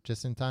there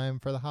just in time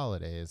for the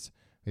holidays.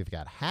 We've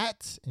got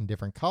hats in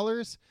different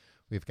colors.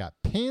 We've got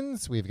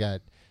pins. We've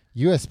got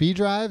USB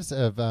drives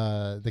of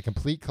the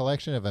complete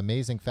collection of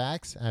Amazing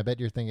Facts. I bet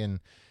you're thinking,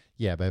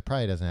 yeah, but it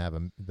probably doesn't have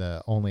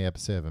the only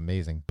episode of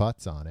Amazing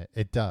Butts on it.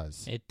 It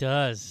does. It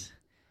does.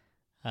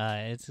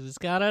 It's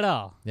got it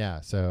all.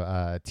 Yeah,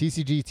 so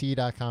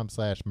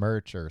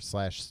tcgt.com/merch or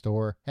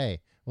 /store.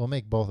 Hey, we'll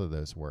make both of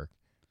those work.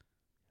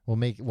 We'll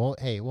make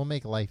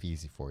life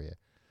easy for you.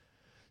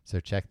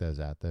 So check those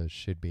out. Those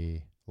should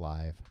be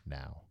live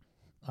now.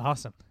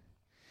 Awesome.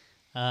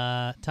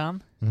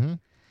 Tom? Mm-hmm.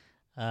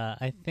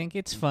 I think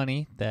it's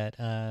funny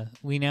that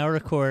we now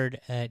record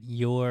at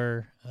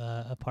your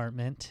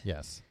apartment.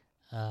 Yes.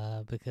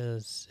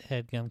 Because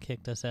Headgum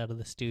kicked us out of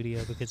the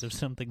studio because of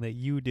something that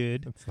you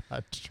did. That's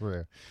not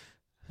true.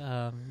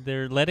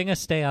 They're letting us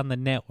stay on the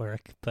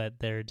network, but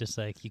they're just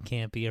like, you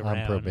can't be around.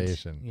 On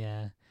probation.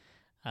 Yeah.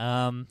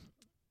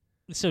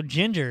 So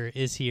Ginger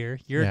is here,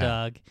 your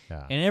dog,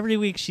 Yeah. and every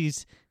week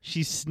she's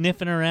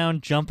sniffing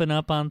around, jumping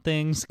up on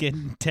things,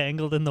 getting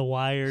tangled in the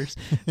wires.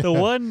 The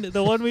one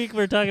week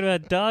we're talking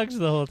about dogs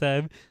the whole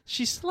time,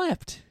 she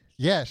slept.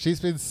 Yeah, she's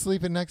been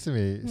sleeping next to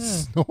me,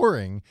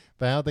 snoring,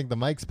 but I don't think the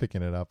mic's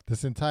picking it up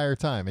this entire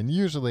time. And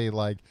usually,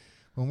 like,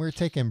 when we're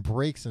taking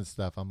breaks and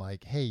stuff, I'm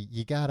like, hey,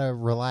 you got to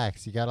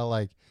relax. You got to,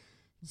 like,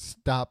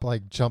 stop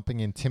like jumping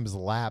in Tim's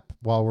lap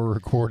while we're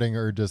recording,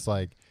 or just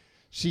like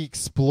she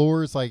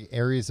explores like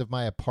areas of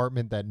my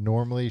apartment that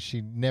normally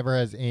she never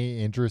has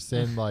any interest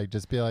in. Like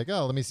just be like,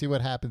 oh, let me see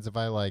what happens if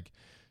I like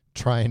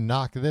try and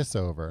knock this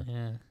over.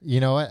 Yeah. You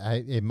know what?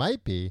 It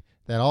might be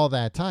that all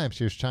that time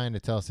she was trying to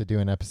tell us to do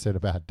an episode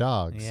about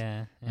dogs.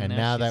 Yeah. And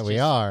now she's that we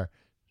just are,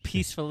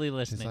 peacefully she's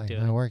listening like, to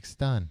my it. work's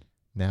done.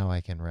 Now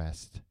I can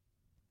rest.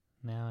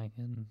 Now I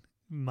can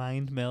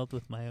mind meld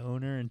with my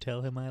owner and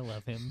tell him I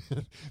love him.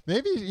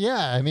 Maybe,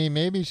 yeah. I mean,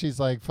 maybe she's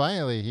like,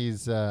 finally,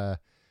 he's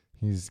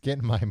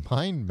getting my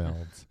mind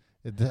melds.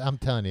 I'm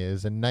telling you,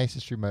 it's the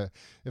nicest dream.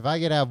 If I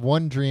could have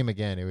one dream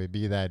again, it would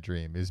be that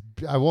dream.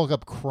 I woke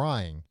up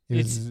crying.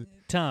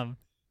 Tom,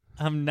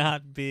 I'm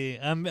being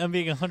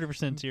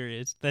 100%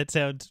 serious. That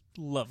sounds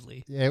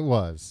lovely. It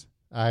was.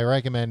 I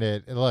recommend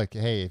it. Look,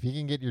 hey, if you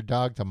can get your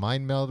dog to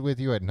mind meld with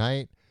you at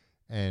night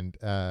and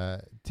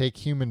take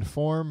human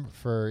form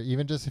for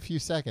even just a few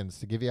seconds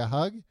to give you a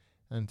hug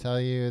and tell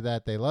you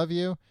that they love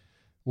you,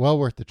 well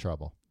worth the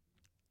trouble.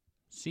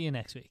 See you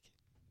next week.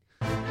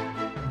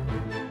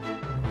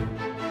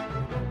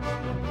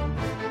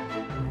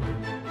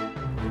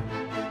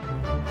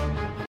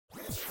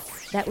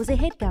 That was a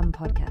HeadGum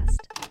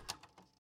podcast.